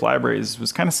unsafe libraries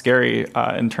was kind of scary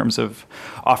in terms of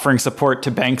offering support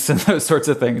to banks and those sorts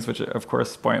of things, which of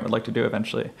course Buoyant would like to do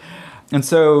eventually. And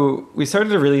so we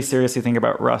started to really seriously think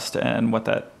about Rust and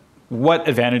what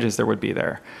advantages there would be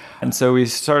there. And so we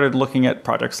started looking at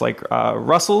projects like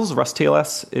Russell's. Rust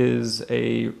TLS is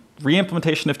a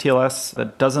re-implementation of TLS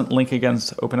that doesn't link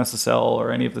against OpenSSL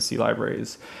or any of the C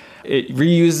libraries. It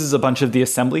reuses a bunch of the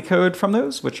assembly code from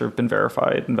those, which have been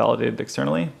verified and validated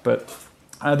externally. But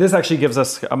this actually gives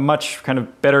us a much kind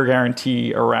of better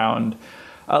guarantee around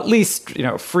at least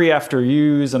free after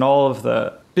use and all of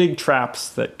the big traps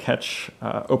that catch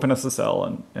OpenSSL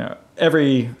and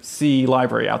every C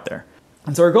library out there.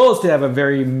 And so our goal is to have a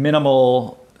very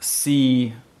minimal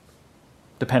C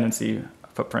dependency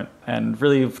footprint and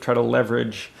really try to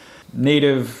leverage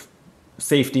native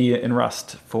safety in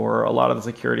Rust for a lot of the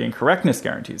security and correctness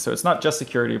guarantees. So it's not just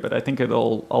security, but I think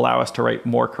it'll allow us to write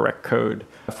more correct code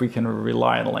if we can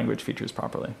rely on the language features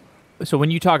properly. So when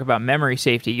you talk about memory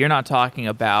safety, you're not talking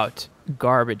about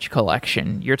garbage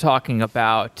collection. You're talking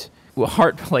about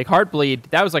Heartbleed.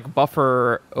 That was like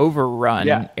buffer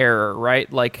overrun error,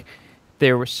 right? Like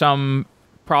there was some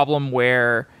problem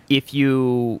where if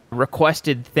you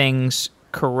requested things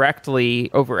correctly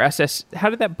over SS. How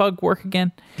did that bug work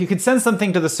again? You could send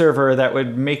something to the server that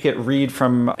would make it read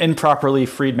from improperly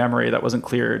freed memory that wasn't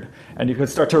cleared. And you could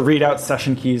start to read out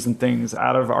session keys and things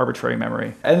out of arbitrary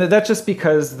memory. And that's just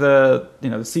because the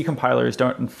C compilers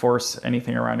don't enforce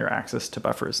anything around your access to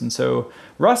buffers. And so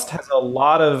Rust has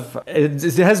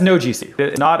it has no GC.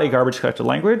 It's not a garbage collected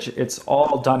language. It's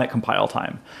all done at compile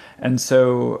time. And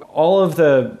so all of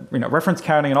the reference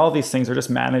counting and all of these things are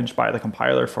just managed by the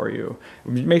compiler for you.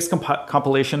 It makes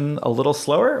compilation a little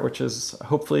slower, which is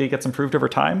hopefully gets improved over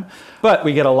time. But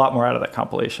we get a lot more out of that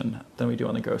compilation than we do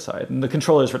on the Go side. And the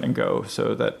controller is written in Go,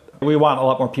 so that we want a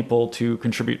lot more people to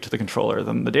contribute to the controller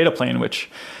than the data plane, which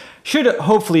should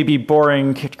hopefully be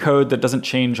boring code that doesn't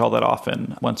change all that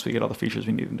often once we get all the features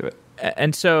we need into it.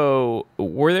 And so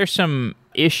were there some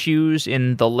issues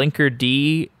in the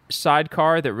Linkerd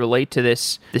sidecar that relate to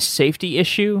this safety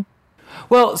issue?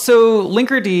 Well, so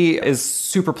Linkerd is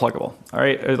super pluggable. All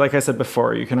right, like I said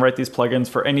before, you can write these plugins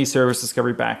for any service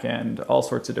discovery backend, all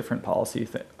sorts of different policy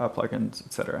plugins,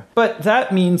 etc. But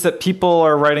that means that people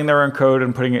are writing their own code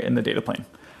and putting it in the data plane.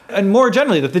 And more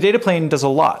generally, that the data plane does a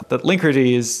lot. That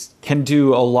Linkerd can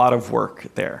do a lot of work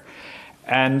there.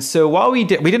 And so while we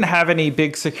didn't have any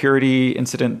big security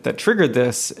incident that triggered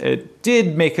this, it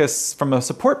did make us, from a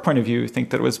support point of view,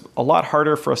 think that it was a lot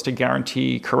harder for us to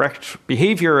guarantee correct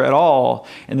behavior at all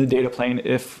in the data plane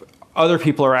if other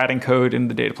people are adding code in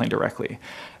the data plane directly.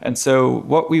 And so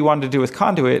what we wanted to do with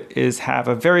Conduit is have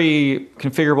a very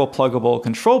configurable, pluggable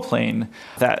control plane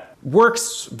that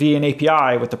works via an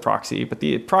API with the proxy, but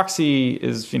the proxy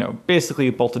is, basically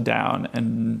bolted down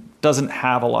and doesn't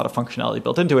have a lot of functionality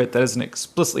built into it that isn't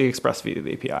explicitly expressed via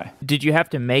the API. Did you have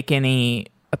to make any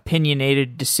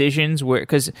opinionated decisions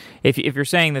because if you're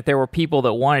saying that there were people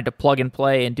that wanted to plug and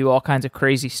play and do all kinds of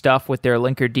crazy stuff with their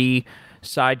Linkerd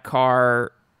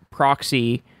sidecar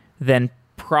proxy, then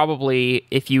probably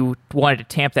if you wanted to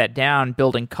tamp that down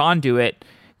building Conduit,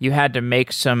 you had to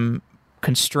make some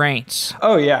constraints.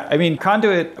 Oh yeah,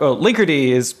 Linkerd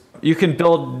is, you can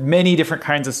build many different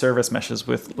kinds of service meshes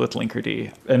with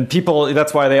Linkerd, and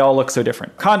that's why they all look so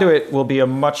different. Conduit will be a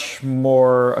much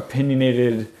more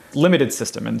opinionated, limited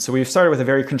system. And so we've started with a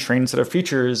very constrained set of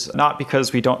features, not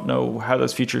because we don't know how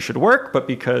those features should work, but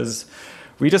because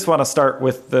we just want to start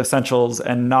with the essentials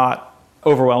and not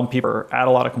overwhelm people or add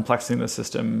a lot of complexity in the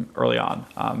system early on.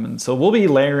 And so we'll be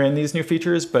layering in these new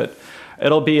features, but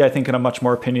it'll be, I think, in a much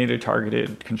more opinionated,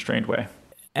 targeted, constrained way.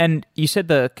 And you said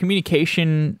the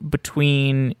communication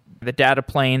between the data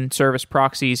plane service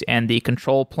proxies and the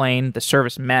control plane, the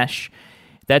service mesh,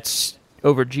 that's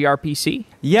over gRPC?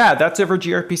 Yeah, that's over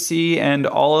gRPC, and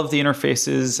all of the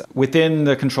interfaces within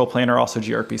the control plane are also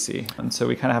gRPC. And so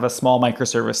we kind of have a small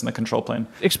microservice in the control plane.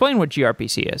 Explain what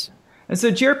gRPC is. And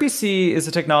so gRPC is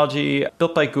a technology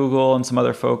built by Google and some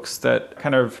other folks that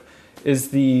kind of is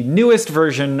the newest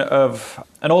version of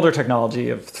an older technology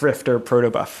of Thrift or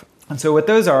protobuf. And so what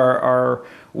those are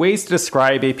ways to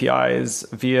describe APIs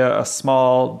via a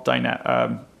small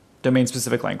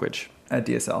domain-specific language at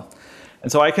DSL.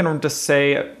 And so I can just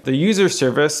say the user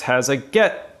service has a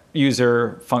get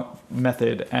user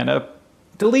method and a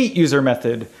delete user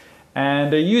method,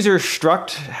 and a user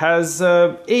struct has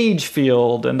a age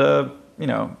field and a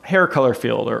hair color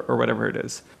field or whatever it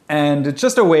is. And it's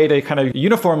just a way to kind of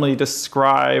uniformly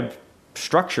describe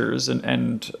structures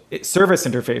and service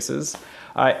interfaces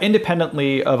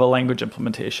independently of a language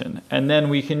implementation. And then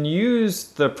we can use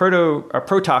the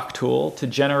Protoc tool to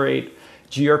generate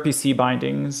gRPC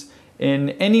bindings in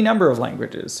any number of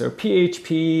languages. So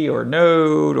PHP or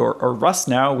Node or Rust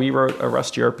now. We wrote a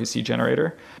Rust gRPC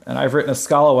generator, and I've written a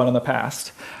Scala one in the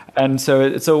past. And so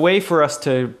it's a way for us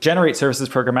to generate services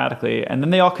programmatically, and then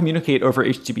they all communicate over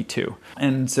HTTP2.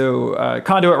 And so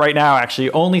Conduit right now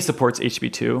actually only supports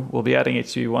HTTP2. We'll be adding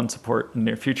HTTP1 support in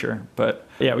the near future. But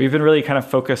yeah, we've been really kind of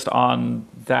focused on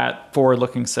that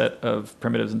forward-looking set of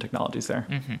primitives and technologies there.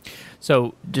 Mm-hmm.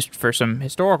 So just for some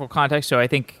historical context, so I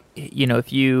think,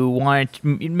 if you want,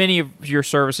 many of your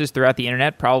services throughout the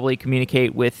internet probably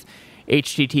communicate with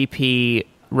HTTP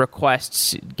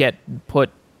requests, get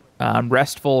put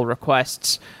RESTful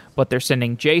requests, but they're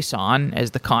sending JSON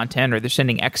as the content, or they're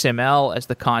sending XML as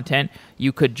the content.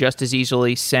 You could just as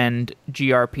easily send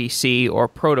gRPC or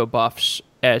protobufs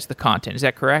as the content. Is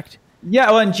that correct? Yeah,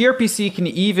 well, and gRPC can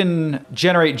even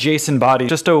generate JSON bodies,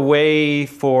 just a way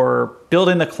for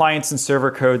building the clients and server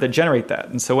code that generate that.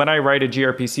 And so when I write a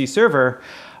gRPC server,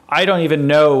 I don't even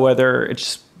know whether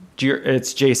it's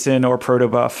JSON or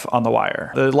protobuf on the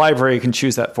wire. The library can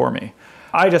choose that for me.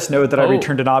 I just know that I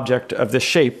returned an object of this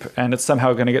shape, and it's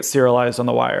somehow going to get serialized on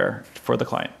the wire for the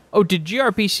client. Oh, did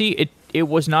gRPC, it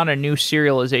was not a new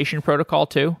serialization protocol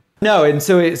too? No, and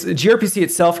so gRPC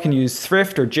itself can use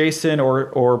Thrift or JSON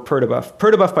or protobuf.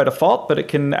 Protobuf by default, but it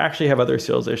can actually have other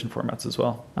serialization formats as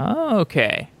well. Oh,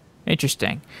 okay.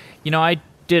 Interesting. I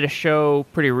did a show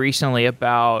pretty recently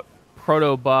about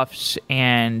protobufs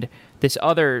and this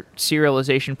other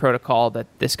serialization protocol that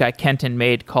this guy Kenton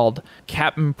made called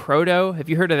Cap'n Proto. Have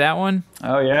you heard of that one?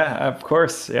 Oh, yeah, of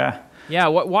course, yeah. Yeah,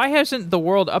 why hasn't the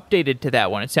world updated to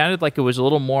that one? It sounded like it was a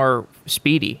little more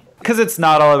speedy. Because it's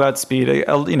not all about speed.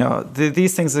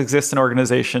 These things exist in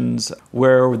organizations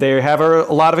where they have a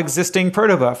lot of existing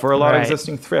protobuf or a lot of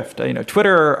existing Thrift.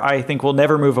 Twitter, I think, will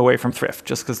never move away from Thrift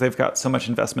just because they've got so much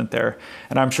investment there.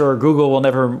 And I'm sure Google will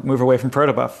never move away from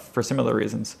protobuf for similar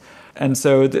reasons. And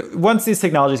so once these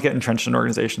technologies get entrenched in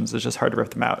organizations, it's just hard to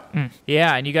rip them out.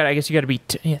 Yeah, and I guess you got to be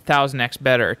 1,000x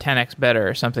better or 10x better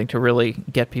or something to really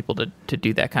get people to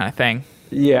do that kind of thing.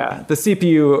 Yeah, the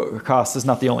CPU cost is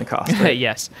not the only cost. Right?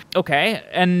 Yes. Okay,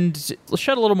 and let's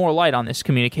shed a little more light on this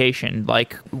communication.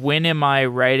 Like, when am I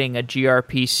writing a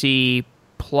gRPC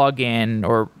plugin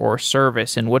or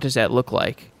service, and what does that look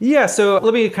like? Yeah, so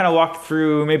let me kind of walk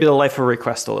through maybe the life of a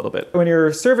request a little bit. When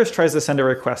your service tries to send a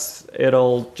request,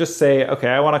 it'll just say, okay,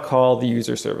 I want to call the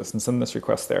user service and send this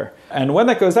request there. And when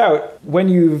that goes out, when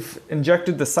you've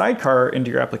injected the sidecar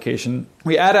into your application,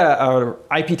 we add a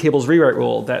IP tables rewrite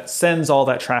rule that sends all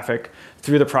that traffic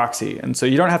through the proxy. And so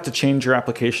you don't have to change your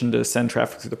application to send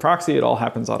traffic through the proxy. It all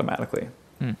happens automatically.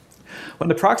 When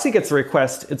the proxy gets a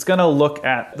request, it's going to look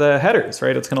at the headers,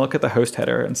 right? It's going to look at the host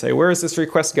header and say, where is this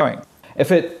request going?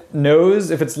 If it knows,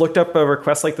 if it's looked up a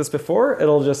request like this before,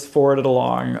 it'll just forward it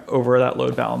along over that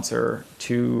load balancer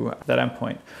to that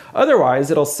endpoint.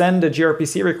 Otherwise, it'll send a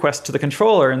gRPC request to the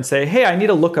controller and say, hey, I need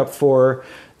a lookup for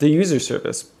the user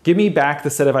service. Give me back the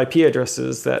set of IP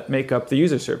addresses that make up the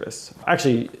user service.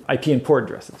 Actually, IP and port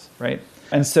addresses, right?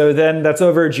 And so then that's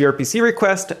over a gRPC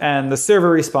request, and the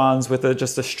server responds with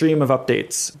just a stream of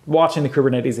updates, watching the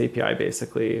Kubernetes API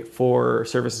basically for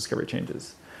service discovery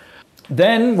changes.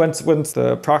 Then once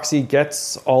the proxy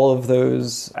gets all of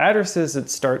those addresses,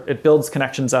 it builds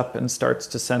connections up and starts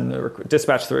to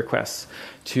dispatch the requests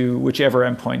to whichever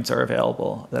endpoints are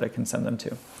available that it can send them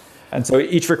to. And so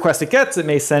each request it gets, it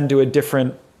may send to a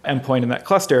different endpoint in that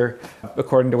cluster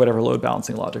according to whatever load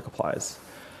balancing logic applies.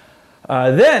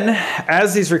 Then,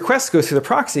 as these requests go through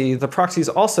the proxy is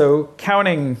also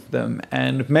counting them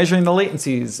and measuring the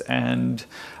latencies and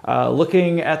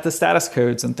looking at the status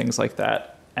codes and things like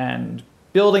that, and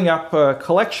building up a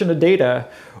collection of data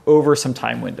over some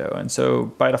time window. And so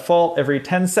by default, every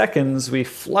 10 seconds, we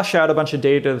flush out a bunch of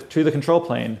data to the control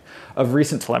plane of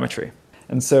recent telemetry.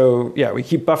 And so, yeah, we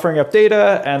keep buffering up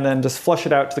data and then just flush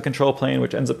it out to the control plane,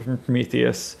 which ends up in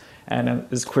Prometheus and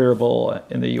is queryable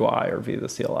in the UI or via the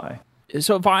CLI.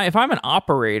 So if I'm an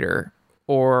operator,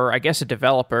 or I guess a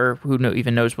developer who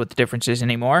even knows what the difference is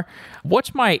anymore,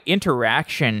 what's my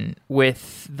interaction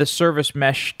with the service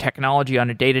mesh technology on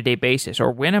a day-to-day basis?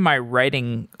 Or when am I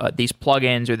writing these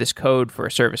plugins or this code for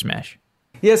a service mesh?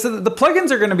 Yeah, so the plugins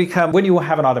are going to become when you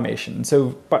have an automation.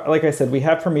 So like I said, we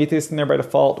have Prometheus in there by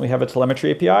default. We have a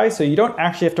telemetry API. So you don't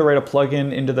actually have to write a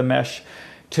plugin into the mesh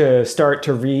to start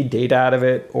to read data out of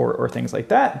it or things like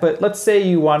that. But let's say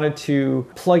you wanted to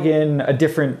plug in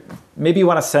maybe you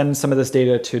want to send some of this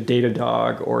data to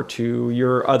Datadog or to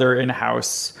your other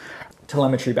in-house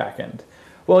telemetry backend.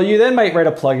 Well, you then might write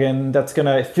a plugin that's going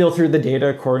to filter the data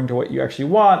according to what you actually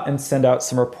want and send out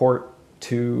some report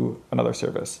to another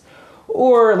service.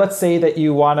 Or let's say that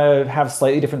you want to have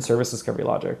slightly different service discovery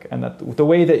logic, and that the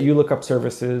way that you look up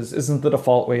services isn't the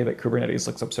default way that Kubernetes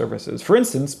looks up services. For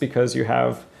instance, because you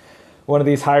have one of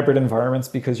these hybrid environments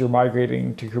because you're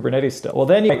migrating to Kubernetes still. Well,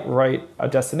 then you might write a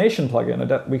destination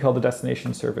plugin. We call the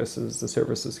destination service is the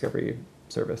service discovery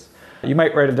service. You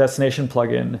might write a destination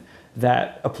plugin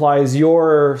that applies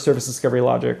your service discovery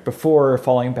logic before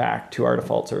falling back to our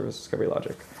default service discovery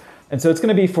logic. And so it's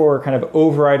going to be for kind of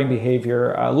overriding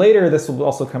behavior. Later, this will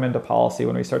also come into policy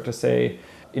when we start to say,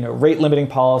 rate limiting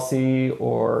policy,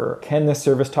 or can this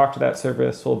service talk to that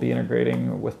service? We'll be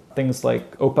integrating with things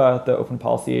like OPA, the Open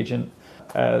Policy Agent,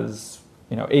 as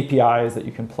APIs that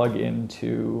you can plug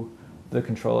into the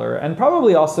controller, and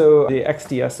probably also the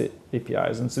XDS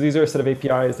APIs. And so these are a set of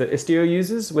APIs that Istio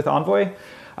uses with Envoy.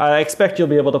 I expect you'll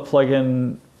be able to plug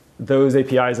in those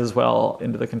APIs as well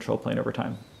into the control plane over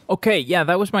time. Okay, yeah,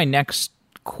 that was my next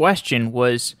question.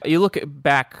 Was you look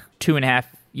back 2.5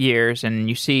 years and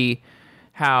you see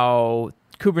how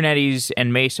Kubernetes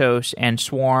and Mesos and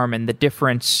Swarm and the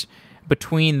difference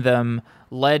between them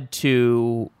led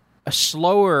to a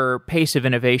slower pace of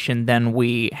innovation than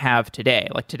we have today.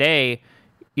 Like today,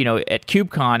 at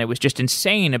KubeCon, it was just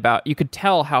insane you could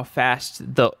tell how fast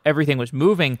everything was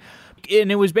moving.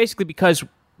 And it was basically because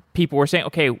people were saying,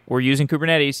 okay, we're using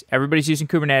Kubernetes. Everybody's using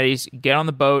Kubernetes. Get on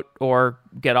the boat or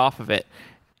get off of it.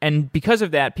 And because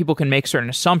of that, people can make certain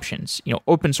assumptions.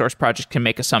 Open source projects can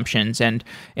make assumptions and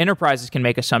enterprises can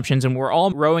make assumptions, and we're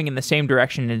all rowing in the same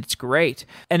direction, and it's great.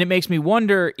 And it makes me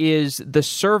wonder, is the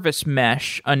service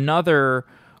mesh another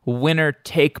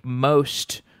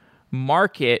winner-take-most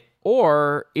market,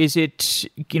 or is it,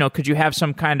 could you have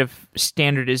some kind of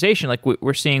standardization like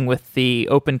we're seeing with the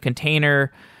Open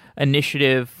Container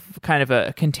Initiative, kind of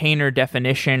a container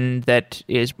definition that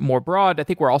is more broad? I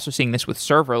think we're also seeing this with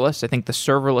serverless. I think the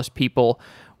serverless people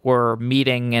were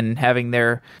meeting and having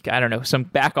their, some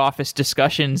back office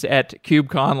discussions at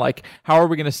KubeCon, like, how are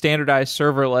we going to standardize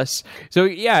serverless? So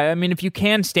yeah, if you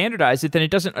can standardize it, then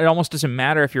it almost doesn't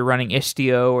matter if you're running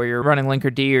Istio or you're running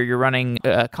Linkerd or you're running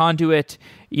Conduit,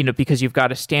 because you've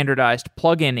got a standardized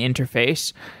plugin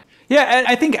interface. Yeah,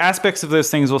 I think aspects of those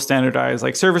things will standardize,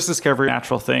 like service discovery,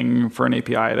 natural thing for an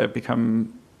API to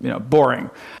become boring.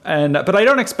 But I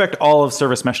don't expect all of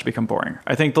service mesh to become boring.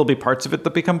 I think there'll be parts of it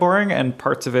that become boring and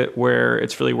parts of it where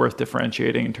it's really worth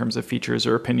differentiating in terms of features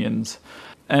or opinions.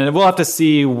 And we'll have to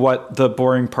see what the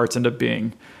boring parts end up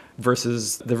being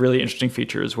versus the really interesting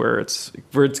features where it's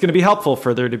going to be helpful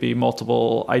for there to be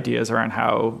multiple ideas around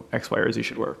how X, Y, or Z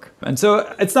should work. And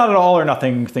so it's not an all or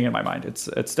nothing thing in my mind.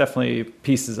 It's definitely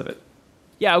pieces of it.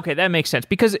 Yeah, okay, that makes sense.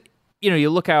 Because, you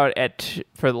look out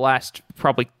for the last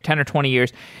probably 10 or 20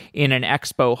 years in an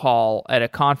expo hall at a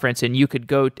conference, and you could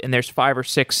go and there's 5 or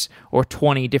 6 or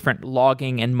 20 different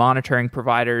logging and monitoring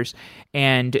providers,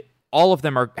 and all of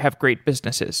them have great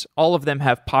businesses. All of them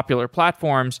have popular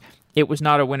platforms. It was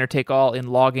not a winner-take-all in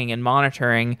logging and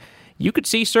monitoring. You could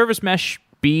see Service Mesh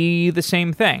be the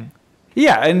same thing.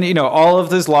 Yeah, and all of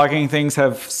those logging things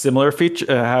have similar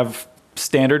have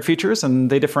standard features, and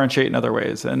they differentiate in other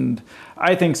ways. And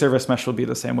I think Service Mesh will be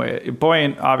the same way.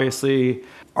 Buoyant, obviously,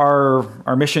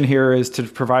 our mission here is to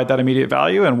provide that immediate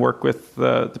value and work with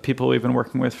the people we've been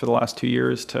working with for the last 2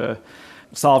 years to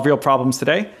solve real problems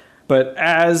today. But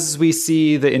as we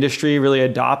see the industry really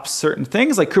adopt certain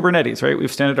things like Kubernetes, right?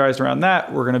 We've standardized around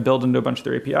that. We're going to build into a bunch of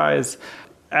their APIs.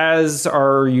 As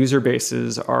our user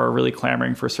bases are really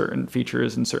clamoring for certain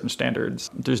features and certain standards,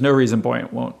 there's no reason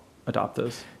Buoyant won't adopt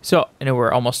those. So I know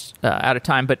we're almost out of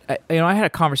time, but I had a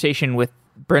conversation with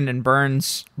Brendan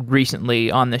Burns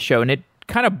recently on the show, and it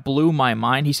kind of blew my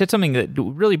mind. He said something that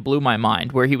really blew my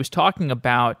mind, where he was talking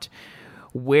about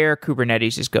where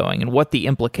Kubernetes is going and what the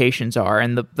implications are.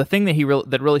 And the thing that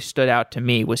that really stood out to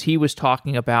me was he was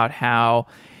talking about how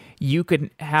you could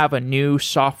have a new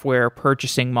software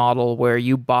purchasing model where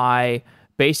you buy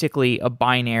basically a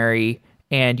binary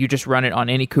and you just run it on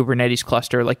any Kubernetes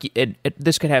cluster. Like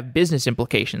this could have business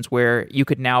implications where you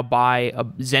could now buy a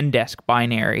Zendesk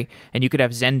binary and you could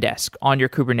have Zendesk on your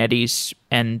Kubernetes,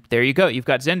 and there you go. You've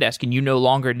got Zendesk, and you no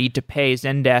longer need to pay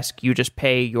Zendesk. You just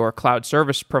pay your cloud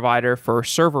service provider for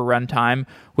server runtime,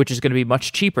 which is going to be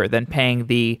much cheaper than paying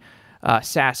the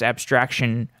SaaS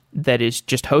abstraction that is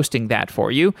just hosting that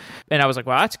for you. And I was like,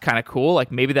 well, that's kind of cool.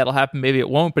 Like maybe that'll happen, maybe it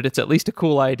won't, but it's at least a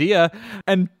cool idea.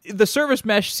 And the Service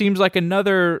Mesh seems like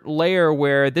another layer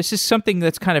where this is something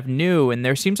that's kind of new, and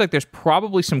there seems like there's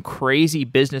probably some crazy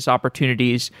business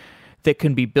opportunities that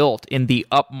can be built in the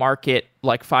up market,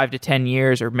 like 5 to 10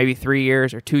 years, or maybe 3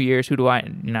 years or 2 years. I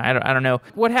don't know.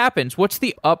 What happens? What's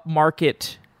the up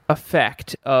market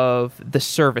effect of the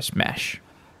Service Mesh?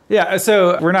 Yeah,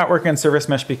 so we're not working on Service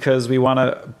Mesh because we want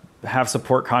to have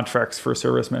support contracts for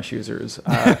Service Mesh users.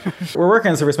 We're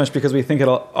working on Service Mesh because we think it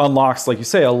unlocks, like you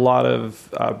say, a lot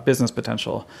of business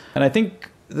potential. And I think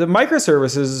the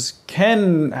microservices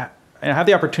can have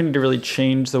the opportunity to really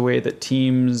change the way that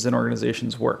teams and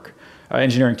organizations work,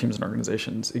 engineering teams and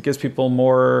organizations. It gives people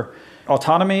more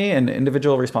autonomy and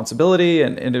individual responsibility.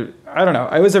 And I don't know,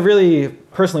 it was a really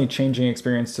personally changing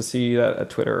experience to see that at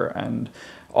Twitter, and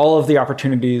all of the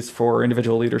opportunities for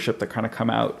individual leadership that kind of come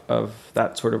out of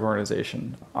that sort of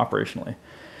organization operationally.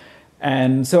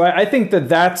 And so I think that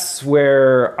that's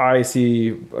where I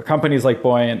see companies like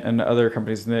Buoyant and other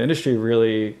companies in the industry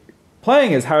really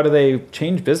playing, is how do they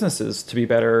change businesses to be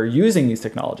better using these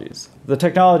technologies. The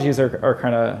technologies are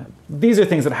kind of, these are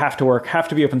things that have to work, have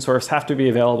to be open source, have to be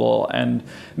available, and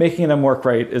making them work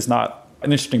right is not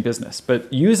an interesting business.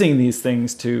 But using these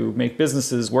things to make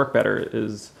businesses work better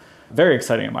is very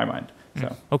exciting in my mind.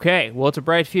 So. Okay, well, it's a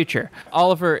bright future.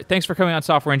 Oliver, thanks for coming on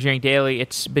Software Engineering Daily.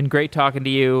 It's been great talking to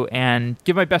you, and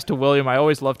give my best to William. I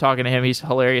always love talking to him. He's a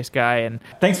hilarious guy. And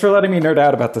thanks for letting me nerd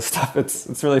out about this stuff.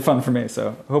 It's really fun for me,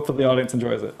 so hopefully the audience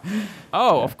enjoys it.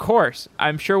 Oh, yeah. Of course.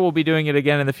 I'm sure we'll be doing it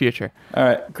again in the future. All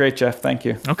right, great, Jeff. Thank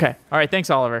you. Okay. All right, thanks,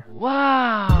 Oliver.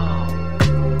 Wow.